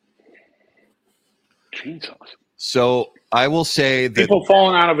 Chainsaws. So I will say that People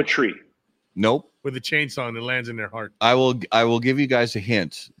falling out of a tree. nope. With a chainsaw and it lands in their heart. I will give you guys a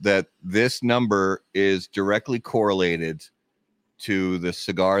hint that this number is directly correlated to the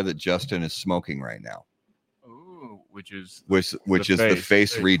cigar that Justin is smoking right now, Ooh, which is which The is the face.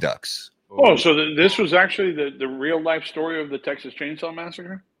 face redux. Oh, so this was actually the real life story of the Texas Chainsaw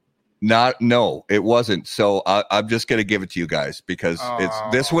Massacre? No, it wasn't. So I'm just gonna give it to you guys because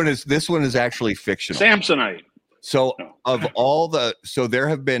this one is actually fictional. Samsonite. So there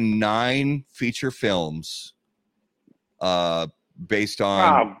have been 9 feature films based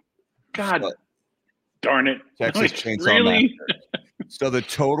on God darn it. Texas Chainsaw Really? Massacre. So the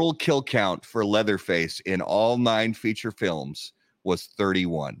total kill count for Leatherface in all 9 feature films was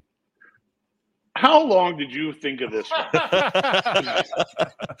 31. How long did you think of this one?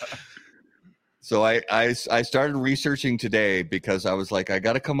 So I started researching today because I was like, I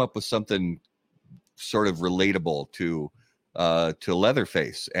got to come up with something sort of relatable to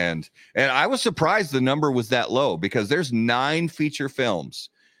Leatherface, and I was surprised the number was that low because there's 9 feature films,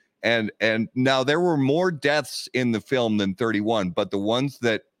 and now there were more deaths in the film than 31, but the ones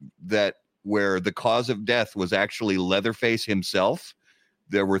that where the cause of death was actually Leatherface himself,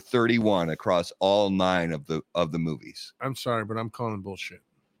 there were 31 across all 9 of the movies. I'm sorry, but I'm calling bullshit.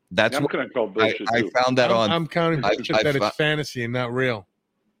 That's I'm what going to call bullshit. I found that on. I'm counting bullshit that it's fantasy and not real.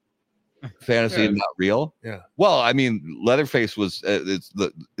 Fantasy and not real. Yeah. Well, I mean, Leatherface was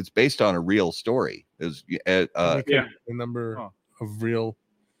it's based on a real story. The number of real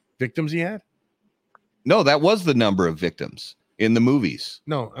victims he had. No, that was the number of victims in the movies.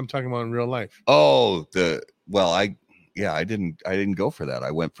 No, I'm talking about in real life. Oh, I didn't go for that.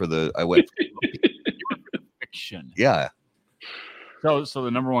 I went for fiction. Yeah. So the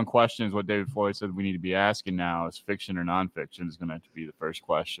number one question is what David Floyd said we need to be asking now is fiction or nonfiction is going to have to be the first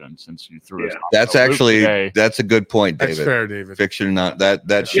question since you threw us. That's actually that's a good point, David. That's fair, David. Fiction or not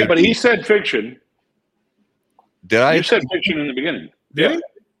that should. Yeah, but he said fiction. Did I? You said fiction in the beginning. Did he?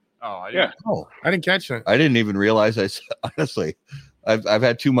 Oh, I didn't. Oh, I didn't catch that. I didn't even realize. Honestly, I've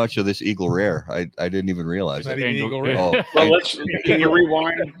had too much of this Eagle Rare. I didn't even realize it. Eagle Rare. Oh, Well, can you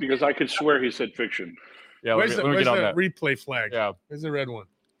rewind because I could swear he said fiction. Yeah, where's the that replay flag? Yeah, where's the red one?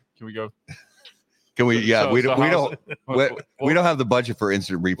 Can we go? Can we? Yeah, So- we so don't. how's We don't have the budget for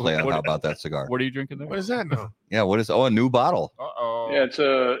instant replay on How About That Cigar. What are you drinking there? What is that now? Yeah, what is? Oh, a new bottle. Uh-oh. Yeah,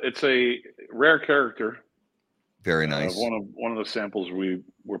 it's a rare character. Very nice. One of the samples we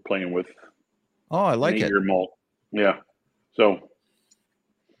were playing with. Oh, I like it. Your malt. Yeah. So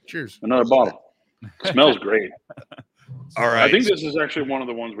Cheers. another bottle. Smells great. All right. I think this is actually one of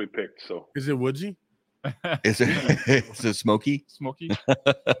the ones we picked. So Is it woodsy? Is it smoky? Smoky?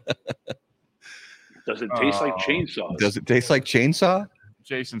 does it taste like chainsaws? Does it taste like chainsaw?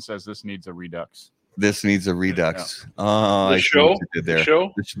 Jason says this needs a redux. This needs a redux. Oh, The I see show? what you did there. The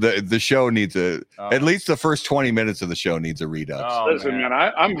show? The show needs at least the first 20 minutes of the show needs a redux. Oh, Listen, man,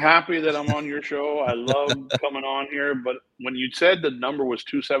 I'm happy that I'm on your show. I love coming on here. But when you said the number was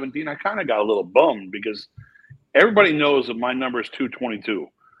 217, I kind of got a little bummed because everybody knows that my number is 222.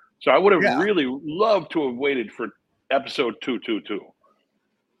 So I would have really loved to have waited for episode 222.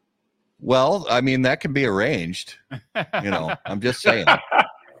 Well, I mean, that can be arranged. I'm just saying.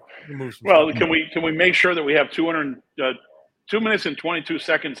 Well, can we make sure that we have 2 minutes and 22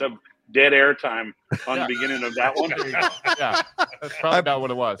 seconds of dead air time on the beginning of that one? Yeah, that's probably not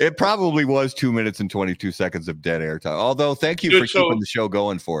what it was. It probably was 2 minutes and 22 seconds of dead air time. Although, thank you for keeping the show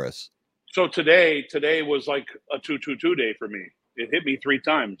going for us. So today was like a 222 day for me. It hit me 3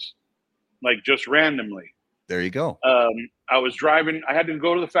 times, like just randomly. There you go. I was driving. I had to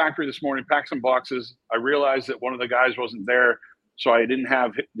go to the factory this morning, pack some boxes. I realized that one of the guys wasn't there, so I didn't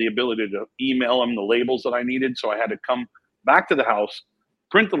have the ability to email him the labels that I needed. So I had to come back to the house,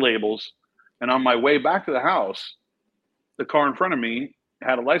 print the labels, and on my way back to the house, the car in front of me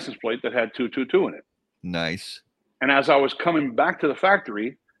had a license plate that had 222 in it. Nice. And as I was coming back to the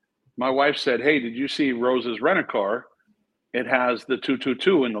factory, my wife said, "Hey, did you see Rose's rent-a-car? It has the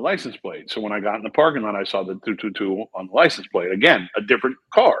 222 in the license plate." So when I got in the parking lot, I saw the 222 on the license plate. Again, a different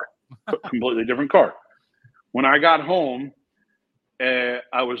car, completely different car. When I got home,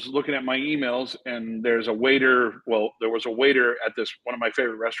 I was looking at my emails, and there was a waiter at one of my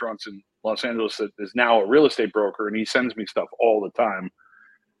favorite restaurants in Los Angeles that is now a real estate broker, and he sends me stuff all the time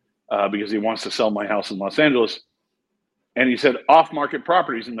because he wants to sell my house in Los Angeles. And he said off-market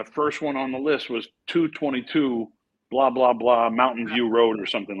properties, and the first one on the list was 222 blah, blah, blah, Mountain View Road or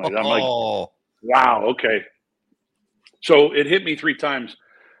something like that. I'm like, wow, okay. So it hit me 3 times.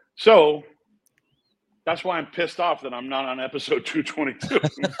 So that's why I'm pissed off that I'm not on episode 222.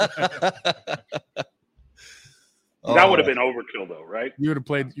 That would have been overkill, though, right? You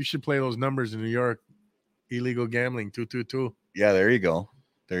should play those numbers in New York. Illegal gambling, 222. Yeah, there you go.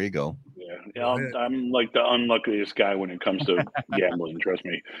 There you go. Yeah, I'm like the unluckiest guy when it comes to gambling. Trust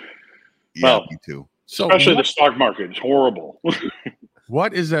me. Yeah, me too. So especially the stock market is horrible.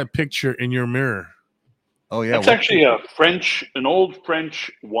 What is that picture in your mirror? Oh yeah, That's actually an old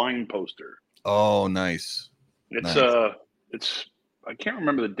French wine poster. Oh, nice. It's Nice. it's I can't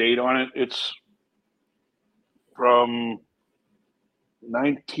remember the date on it. It's from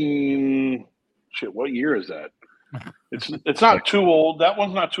 19 shit. What year is that? It's not too old. That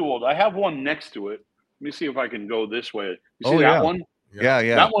one's not too old. I have one next to it. Let me see if I can go this way. You see that one? Yeah.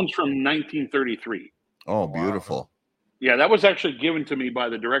 That one's from 1933. Oh, beautiful. Yeah, that was actually given to me by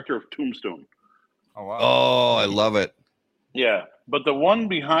the director of Tombstone. Oh wow. Oh, I love it. Yeah, but the one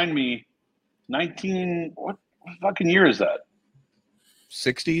behind me, what fucking year is that?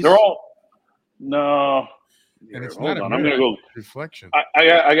 60s? They're all no. And it's Hold not on, a I'm mirror, gonna go. reflection.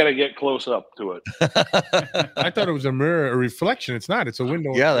 I gotta get close up to it. I thought it was a mirror, a reflection. It's not. It's a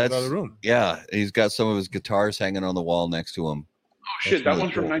window. Yeah, in that's the other room. Yeah, he's got some of his guitars hanging on the wall next to him. Oh shit, that really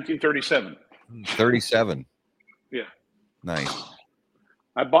one's from cool. 1937. 37. Yeah. Nice.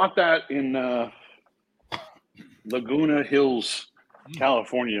 I bought that in Laguna Hills,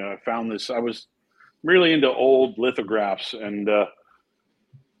 California. I found this. I was really into old lithographs, and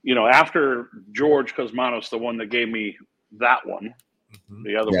after George Cosmanos, the one that gave me that one,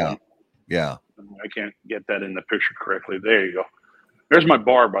 the other one. Yeah. I can't get that in the picture correctly. There you go. There's my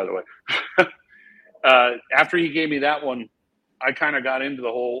bar, by the way. After he gave me that one, I kind of got into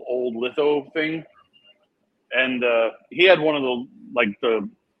the whole old litho thing, and he had one of the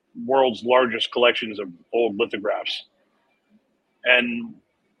world's largest collections of old lithographs. And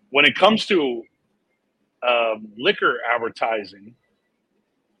when it comes to liquor advertising,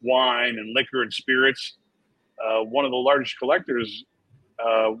 wine and liquor and spirits, one of the largest collectors,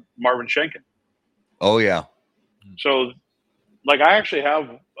 Marvin Schenken. Oh yeah. So, I actually have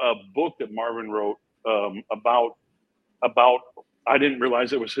a book that Marvin wrote about. I didn't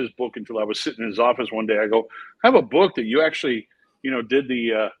realize it was his book until I was sitting in his office one day. I go, I have a book that you actually, did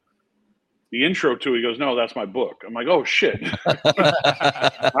the intro to. He goes, no, that's my book. I'm like, oh shit.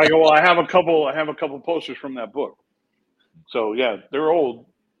 I go, well, I have a couple posters from that book. So yeah, they're old.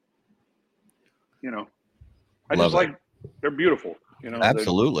 I Love just it. they're beautiful.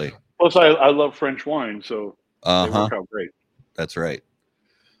 Absolutely. Plus, I love French wine, so they work out great. That's right.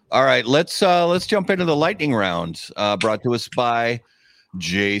 All right, let's jump into the lightning round. Brought to us by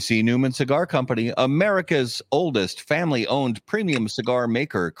J.C. Newman Cigar Company, America's oldest family-owned premium cigar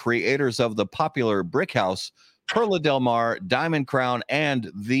maker, creators of the popular Brick House, Perla Del Mar, Diamond Crown, and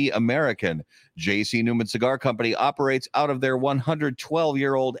The American. J.C. Newman Cigar Company operates out of their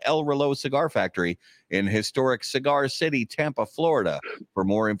 112-year-old El Reloj Cigar Factory in historic Cigar City, Tampa, Florida. For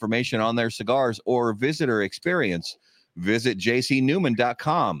more information on their cigars or visitor experience, visit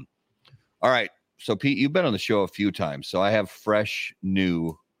jcnewman.com. All right. So, Pete, you've been on the show a few times, so I have fresh,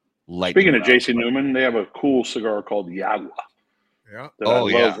 new lightning. Speaking of J.C. Newman, they have a cool cigar called Yagua. Yeah.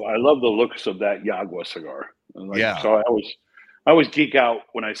 I love the looks of that Yagua cigar. Yeah. So I always geek out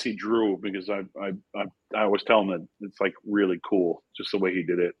when I see Drew, because I always tell him that it's really cool, just the way he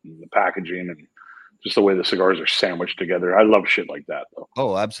did it, and the packaging, and just the way the cigars are sandwiched together. I love shit like that, though.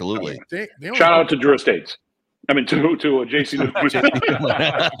 Oh, absolutely. Shout out to Drew Estates. I mean, to J.C. Newman.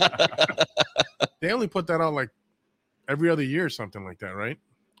 They only put that out every other year or something like that, right?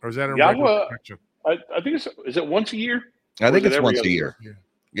 Or is that a Yagua, regular I think is it once a year? I think it's every once other a year. year?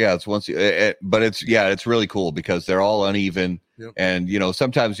 Yeah, it's once, but it's really cool because they're all uneven, and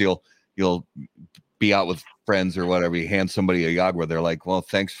sometimes you'll be out with friends or whatever. You hand somebody a Yagua, they're like, "Well,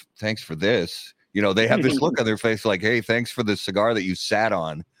 thanks for this." They have this look on their face like, "Hey, thanks for the cigar that you sat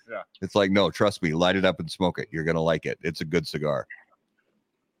on." Yeah, it's like, no, trust me, light it up and smoke it. You're gonna like it. It's a good cigar.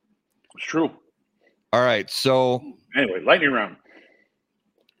 It's true. All right, so anyway, lightning round.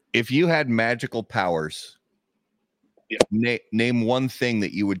 If you had magical powers, name one thing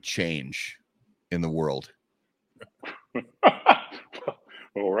that you would change in the world.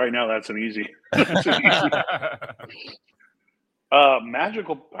 Well, right now that's an easy.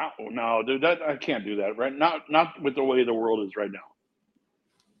 Magical power? No, dude, that I can't do that. Right? Not with the way the world is right now.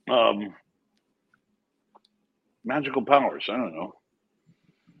 Magical powers. I don't know.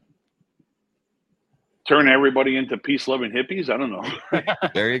 Turn everybody into peace-loving hippies. I don't know.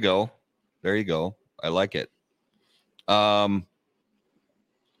 There you go. I like it. All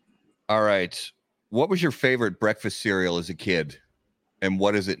right. What was your favorite breakfast cereal as a kid, and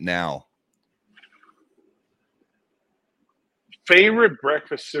what is it now? Favorite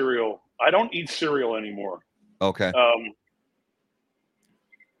breakfast cereal? I don't eat cereal anymore. Okay.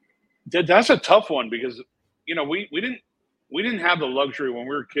 That's a tough one because we didn't have the luxury when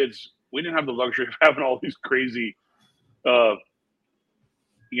we were kids. We didn't have the luxury of having all these crazy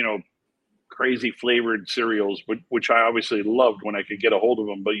crazy flavored cereals, which I obviously loved when I could get a hold of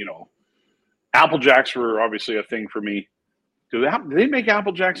them. But Apple Jacks were obviously a thing for me. Do they make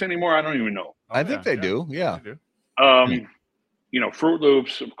Apple Jacks anymore? I don't even know. I think they do. Yeah. They do. Fruit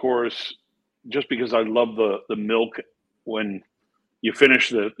Loops, of course, just because I love the milk. When you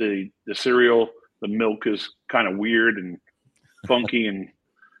finish the cereal, the milk is kind of weird and funky, and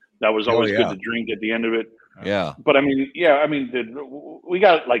that was always good to drink at the end of it. Yeah. But we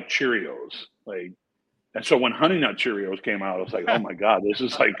got like Cheerios, and so when Honey Nut Cheerios came out, I was like, oh my God, this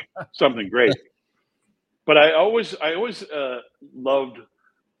is like something great. But I always loved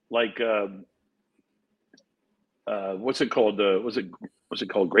like what's it called? Was it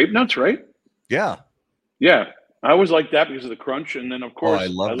called Grape Nuts, right? Yeah. Yeah. I always liked that because of the crunch. And then of course I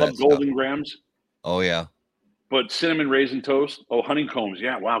love Golden Grams. Oh yeah. But cinnamon raisin toast. Oh, honeycombs.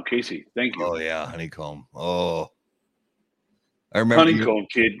 Yeah. Wow, Casey. Thank you. Oh yeah, honeycomb. Oh. I remember honeycomb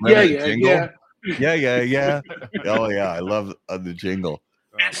kid. Yeah. Oh yeah, I love the jingle.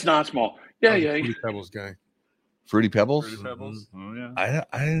 It's not small. Yeah. Fruity Pebbles guy. Fruity Pebbles? Fruity Pebbles. Oh yeah.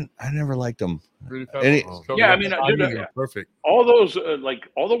 I never liked them. Fruity Pebbles. Perfect. All those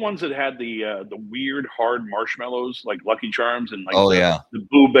all the ones that had the weird hard marshmallows like Lucky Charms and the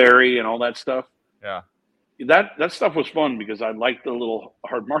blueberry and all that stuff. Yeah. That stuff was fun because I liked the little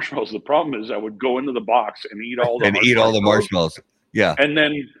hard marshmallows. The problem is I would go into the box and eat all the marshmallows. Yeah. And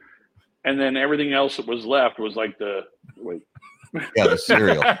then everything else that was left was like the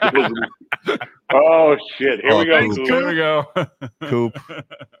cereal. Oh shit! Here we go. Here we go. Coop.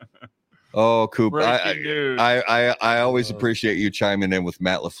 Oh, Coop. I always appreciate you chiming in with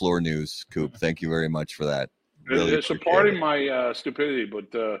Matt LaFleur news, Coop. Thank you very much for that. Really it's pardon my stupidity,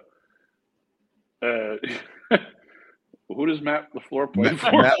 but who does Matt LaFleur play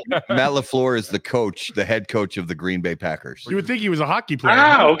for? Matt LaFleur is the head coach of the Green Bay Packers. You would think he was a hockey player.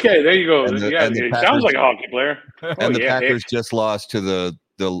 Ah, okay, there you go. He sounds like a hockey player. And the Packers just lost to the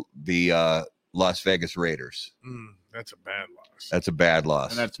Las Vegas Raiders. That's a bad loss. That's a bad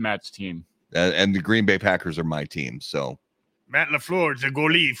loss. And that's Matt's team. And the Green Bay Packers are my team. So Matt LaFleur is a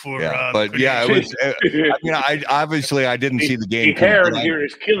goalie for. It was. I didn't see the game. The hair in here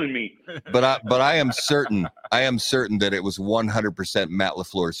is killing me. But I am certain. That it was 100% Matt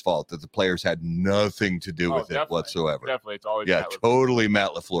LaFleur's fault. That the players had nothing to do with it whatsoever. Definitely, it's always totally Matt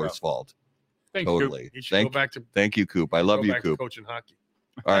LaFleur's fault. Thanks, totally. Coop. Thank you, Coop. I love you, Coop. Coaching hockey.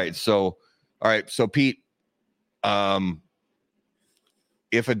 All right, so Pete,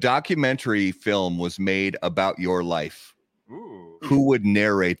 if a documentary film was made about your life, who would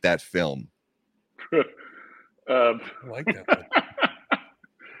narrate that film? I like that.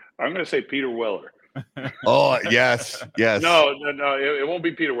 I'm going to say Peter Weller. Oh, yes. No, it won't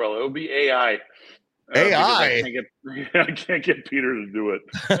be Peter Weller. It'll be AI. AI? I can't get Peter to do it.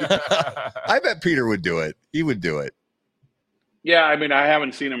 I bet Peter would do it. He would do it. Yeah, I mean, I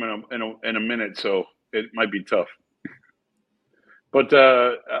haven't seen him in a minute, so it might be tough. But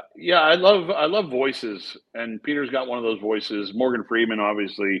I love voices, and Peter's got one of those voices. Morgan Freeman,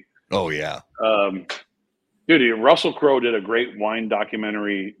 obviously. Oh yeah. Dude, Russell Crowe did a great wine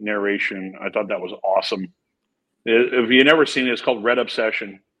documentary narration. I thought that was awesome. If you've never seen it, it's called Red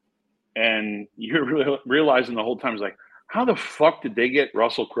Obsession, and you're realizing the whole time is like, how the fuck did they get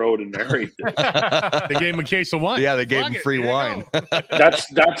Russell Crowe to narrate this? They gave him a case of wine. Yeah, they gave him free wine.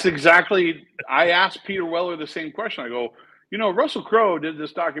 That's exactly. I asked Peter Weller the same question. I go, Russell Crowe did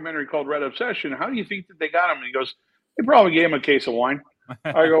this documentary called Red Obsession. How do you think that they got him? And he goes, they probably gave him a case of wine.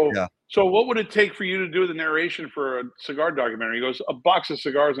 I go, So what would it take for you to do the narration for a cigar documentary? He goes, a box of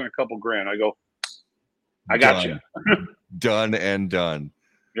cigars and a couple grand. I go, I got you. Done and done.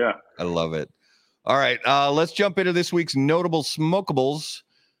 Yeah. I love it. All right, let's jump into this week's Notable Smokables,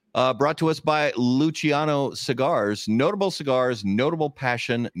 brought to us by Luciano Cigars. Notable cigars, notable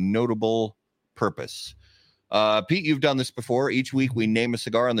passion, notable purpose. Pete, you've done this before. Each week we name a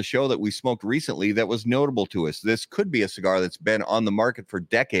cigar on the show that we smoked recently that was notable to us. This could be a cigar that's been on the market for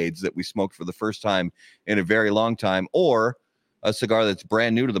decades that we smoked for the first time in a very long time, or a cigar that's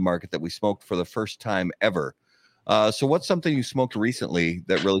brand new to the market that we smoked for the first time ever. So what's something you smoked recently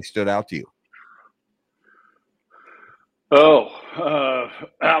that really stood out to you?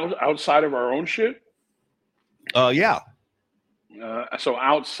 Outside of our own shit? Yeah. So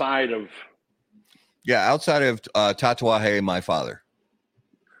outside of... Yeah, outside of Tatuaje, My Father.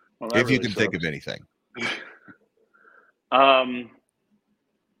 Well, if really you can think of anything. The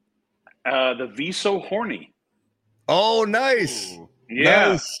Viso Horny. Oh, nice. Ooh. Yeah.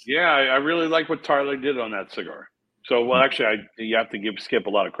 Nice. Yeah, I really like what Tyler did on that cigar. So, well, actually, you have to give Skip a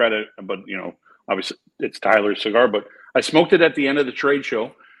lot of credit, but, obviously it's Tyler's cigar, but I smoked it at the end of the trade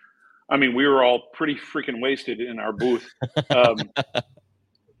show. I mean, we were all pretty freaking wasted in our booth.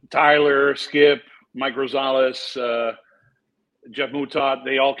 Tyler, Skip, Mike Rosales, Jeff Mutat,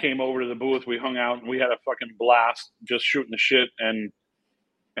 they all came over to the booth. We hung out and we had a fucking blast just shooting the shit. And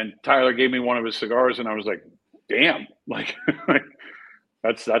Tyler gave me one of his cigars and I was like, damn, like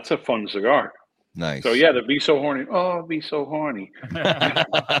that's a fun cigar. Nice. So yeah, the Be So Horny. Oh, Be So Horny.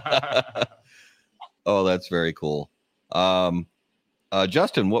 Oh, that's very cool.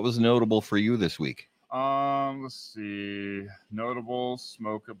 Justin, what was notable for you this week? Let's see. Notable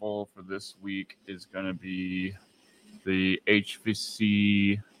smokable for this week is going to be the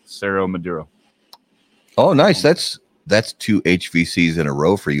HVC Cerro Maduro. Oh, nice. That's 2 HVCs in a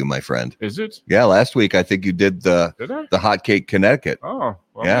row for you, my friend. Is it? Yeah, last week I think you did the Hot Cake Connecticut. Oh,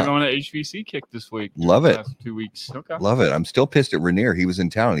 well, yeah. I'm on an HVC kick this week. Love it. Last 2 weeks. Okay. Love it. I'm still pissed at Rainier. He was in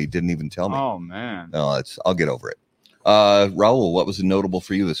town and he didn't even tell me. Oh man. No, I'll get over it. Raul, what was notable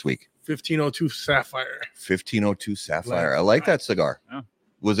for you this week? 1502 Sapphire. 1502 Sapphire. I like that cigar. Yeah.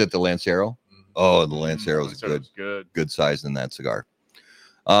 Was it the Lancero? Oh, the Lancero is good size in that cigar.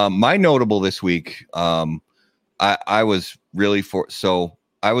 My notable this week, I was really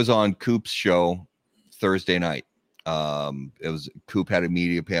I was on Coop's show Thursday night. Coop had a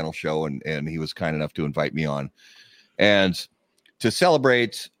media panel show and he was kind enough to invite me on. And to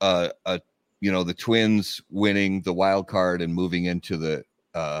celebrate the Twins winning the wild card and moving into the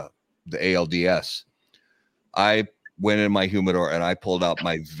ALDS, I went in my humidor and I pulled out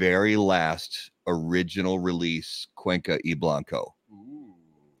my very last original release Cuenca y Blanco.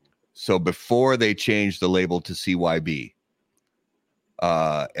 So before they changed the label to CYB,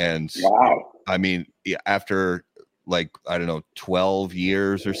 and wow, I mean, after 12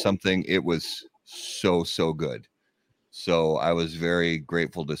 years or something, it was so good. So I was very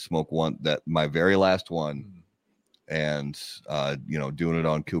grateful to smoke my very last one, and doing it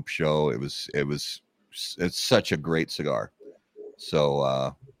on Coop show. It's such a great cigar.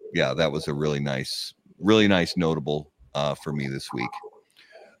 So yeah, that was a really nice notable for me this week.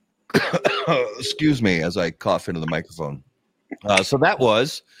 Excuse me as I cough into the microphone. So that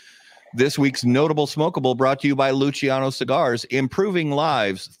was this week's Notable Smokable, brought to you by Luciano Cigars, improving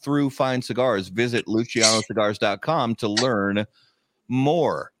lives through fine cigars. Visit lucianocigars.com to learn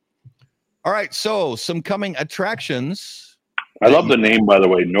more. All right, so some coming attractions. I love the name, by the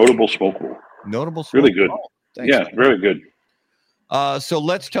way, Notable Smokable. Notable Smokable. Really good. Oh, thanks, yeah, very good. So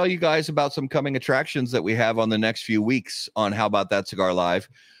let's tell you guys about some coming attractions that we have on the next few weeks on How About That Cigar Live.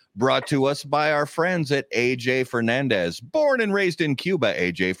 Brought to us by our friends at AJ Fernandez. Born and raised in Cuba,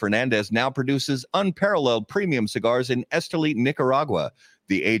 AJ Fernandez now produces unparalleled premium cigars in Esteli, Nicaragua.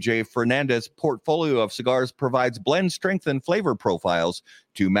 The AJ Fernandez portfolio of cigars provides blend strength and flavor profiles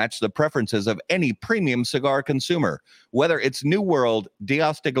to match the preferences of any premium cigar consumer. Whether it's New World,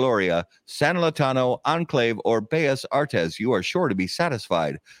 Dias de Gloria, San Latano, Enclave, or Bellas Artes, you are sure to be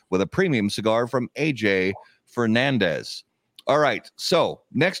satisfied with a premium cigar from AJ Fernandez. All right, so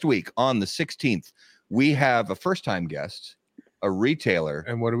next week on the 16th, we have a first-time guest, a retailer.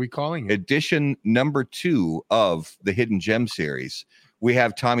 And what are we calling it? Edition number 2 of the Hidden Gem series. We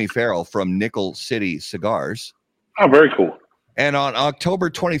have Tommy Farrell from Nickel City Cigars. Oh, very cool. And on October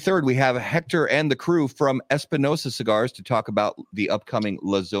 23rd, we have Hector and the crew from Espinosa Cigars to talk about the upcoming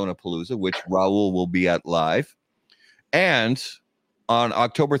La Zona Palooza, which Raul will be at live. And on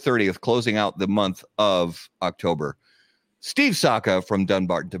October 30th, closing out the month of October, Steve Saka from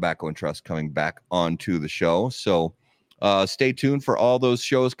Dunbarton Tobacco and Trust coming back onto the show. So stay tuned for all those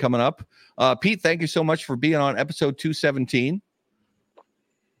shows coming up. Pete, thank you so much for being on episode 217.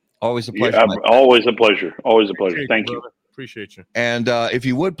 Always a pleasure. Yeah, always a pleasure. Always a pleasure. Thank you. Appreciate you. And if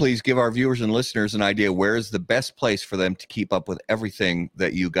you would please give our viewers and listeners an idea, where is the best place for them to keep up with everything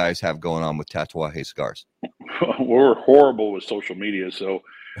that you guys have going on with Tatuaje Cigars? We're horrible with social media, so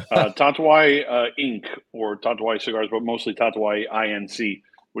Tatuaje Inc. or Tatuaje Cigars, but mostly Tatuaje INC,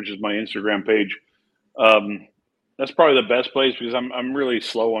 which is my Instagram page. That's probably the best place because I'm really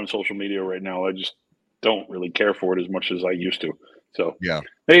slow on social media right now. I just don't really care for it as much as I used to. So yeah,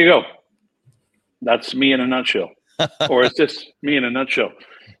 there you go. That's me in a nutshell. Or is this me in a nutshell?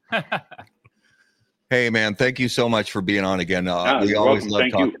 Hey, man, thank you so much for being on again. We always love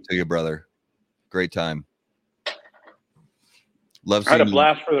talking to you, brother. Great time. Love seeing I had a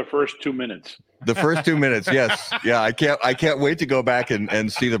blast for the first 2 minutes. The first 2 minutes, yes. Yeah, I can't wait to go back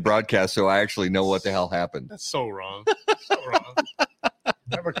and see the broadcast so I actually know what the hell happened. That's so wrong. So wrong.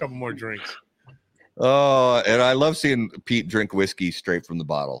 Have a couple more drinks. Oh, and I love seeing Pete drink whiskey straight from the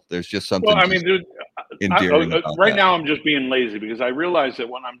bottle. There's just something. Well, I mean, dude, endearing right now I'm just being lazy because I realize that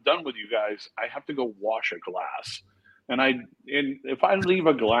when I'm done with you guys, I have to go wash a glass. and if I leave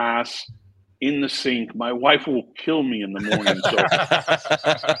a glass in the sink, my wife will kill me in the morning.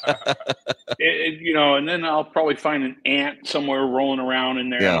 So, and then I'll probably find an ant somewhere rolling around in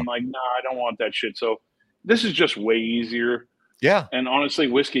there. Yeah. And I'm like, no, I don't want that shit. So this is just way easier. Yeah. And honestly,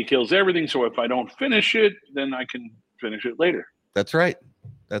 whiskey kills everything. So if I don't finish it, then I can finish it later. That's right.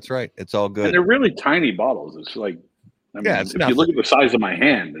 It's all good. And they're really tiny bottles. It's like, it's if nothing. you look at the size of my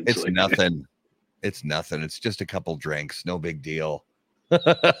hand, It's like, nothing. It's nothing. It's just a couple drinks. No big deal.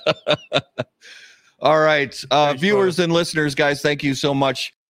 All right. Viewers and listeners, guys, thank you so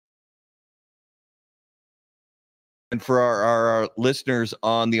much. And for our listeners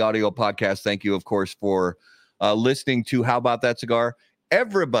on the audio podcast, thank you, of course, for listening to How About That Cigar.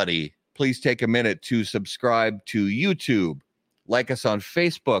 Everybody, please take a minute to subscribe to YouTube, like us on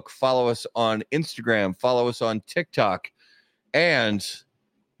Facebook, follow us on Instagram, follow us on TikTok, and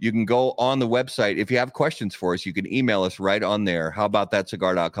you can go on the website. If you have questions for us, you can email us right on there,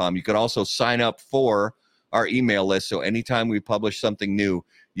 howaboutthatcigar.com. You can also sign up for our email list, so anytime we publish something new,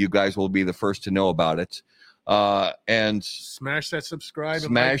 you guys will be the first to know about it. And smash that subscribe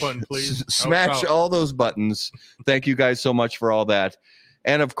and like button, please. Smash all those buttons. Thank you guys so much for all that.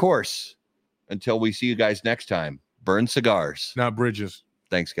 And of course, until we see you guys next time, burn cigars, not bridges.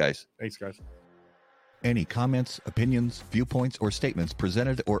 Thanks, guys. Thanks, guys. Any comments, opinions, viewpoints, or statements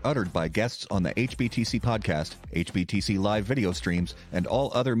presented or uttered by guests on the HBTC podcast, HBTC live video streams, and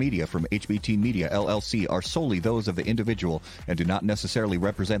all other media from HBT Media LLC are solely those of the individual and do not necessarily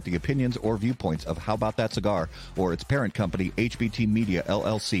represent the opinions or viewpoints of How About That Cigar or its parent company, HBT Media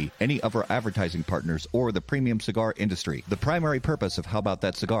LLC, any of our advertising partners, or the premium cigar industry. The primary purpose of How About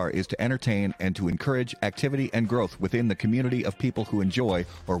That Cigar is to entertain and to encourage activity and growth within the community of people who enjoy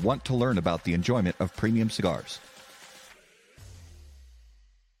or want to learn about the enjoyment of premium cigars.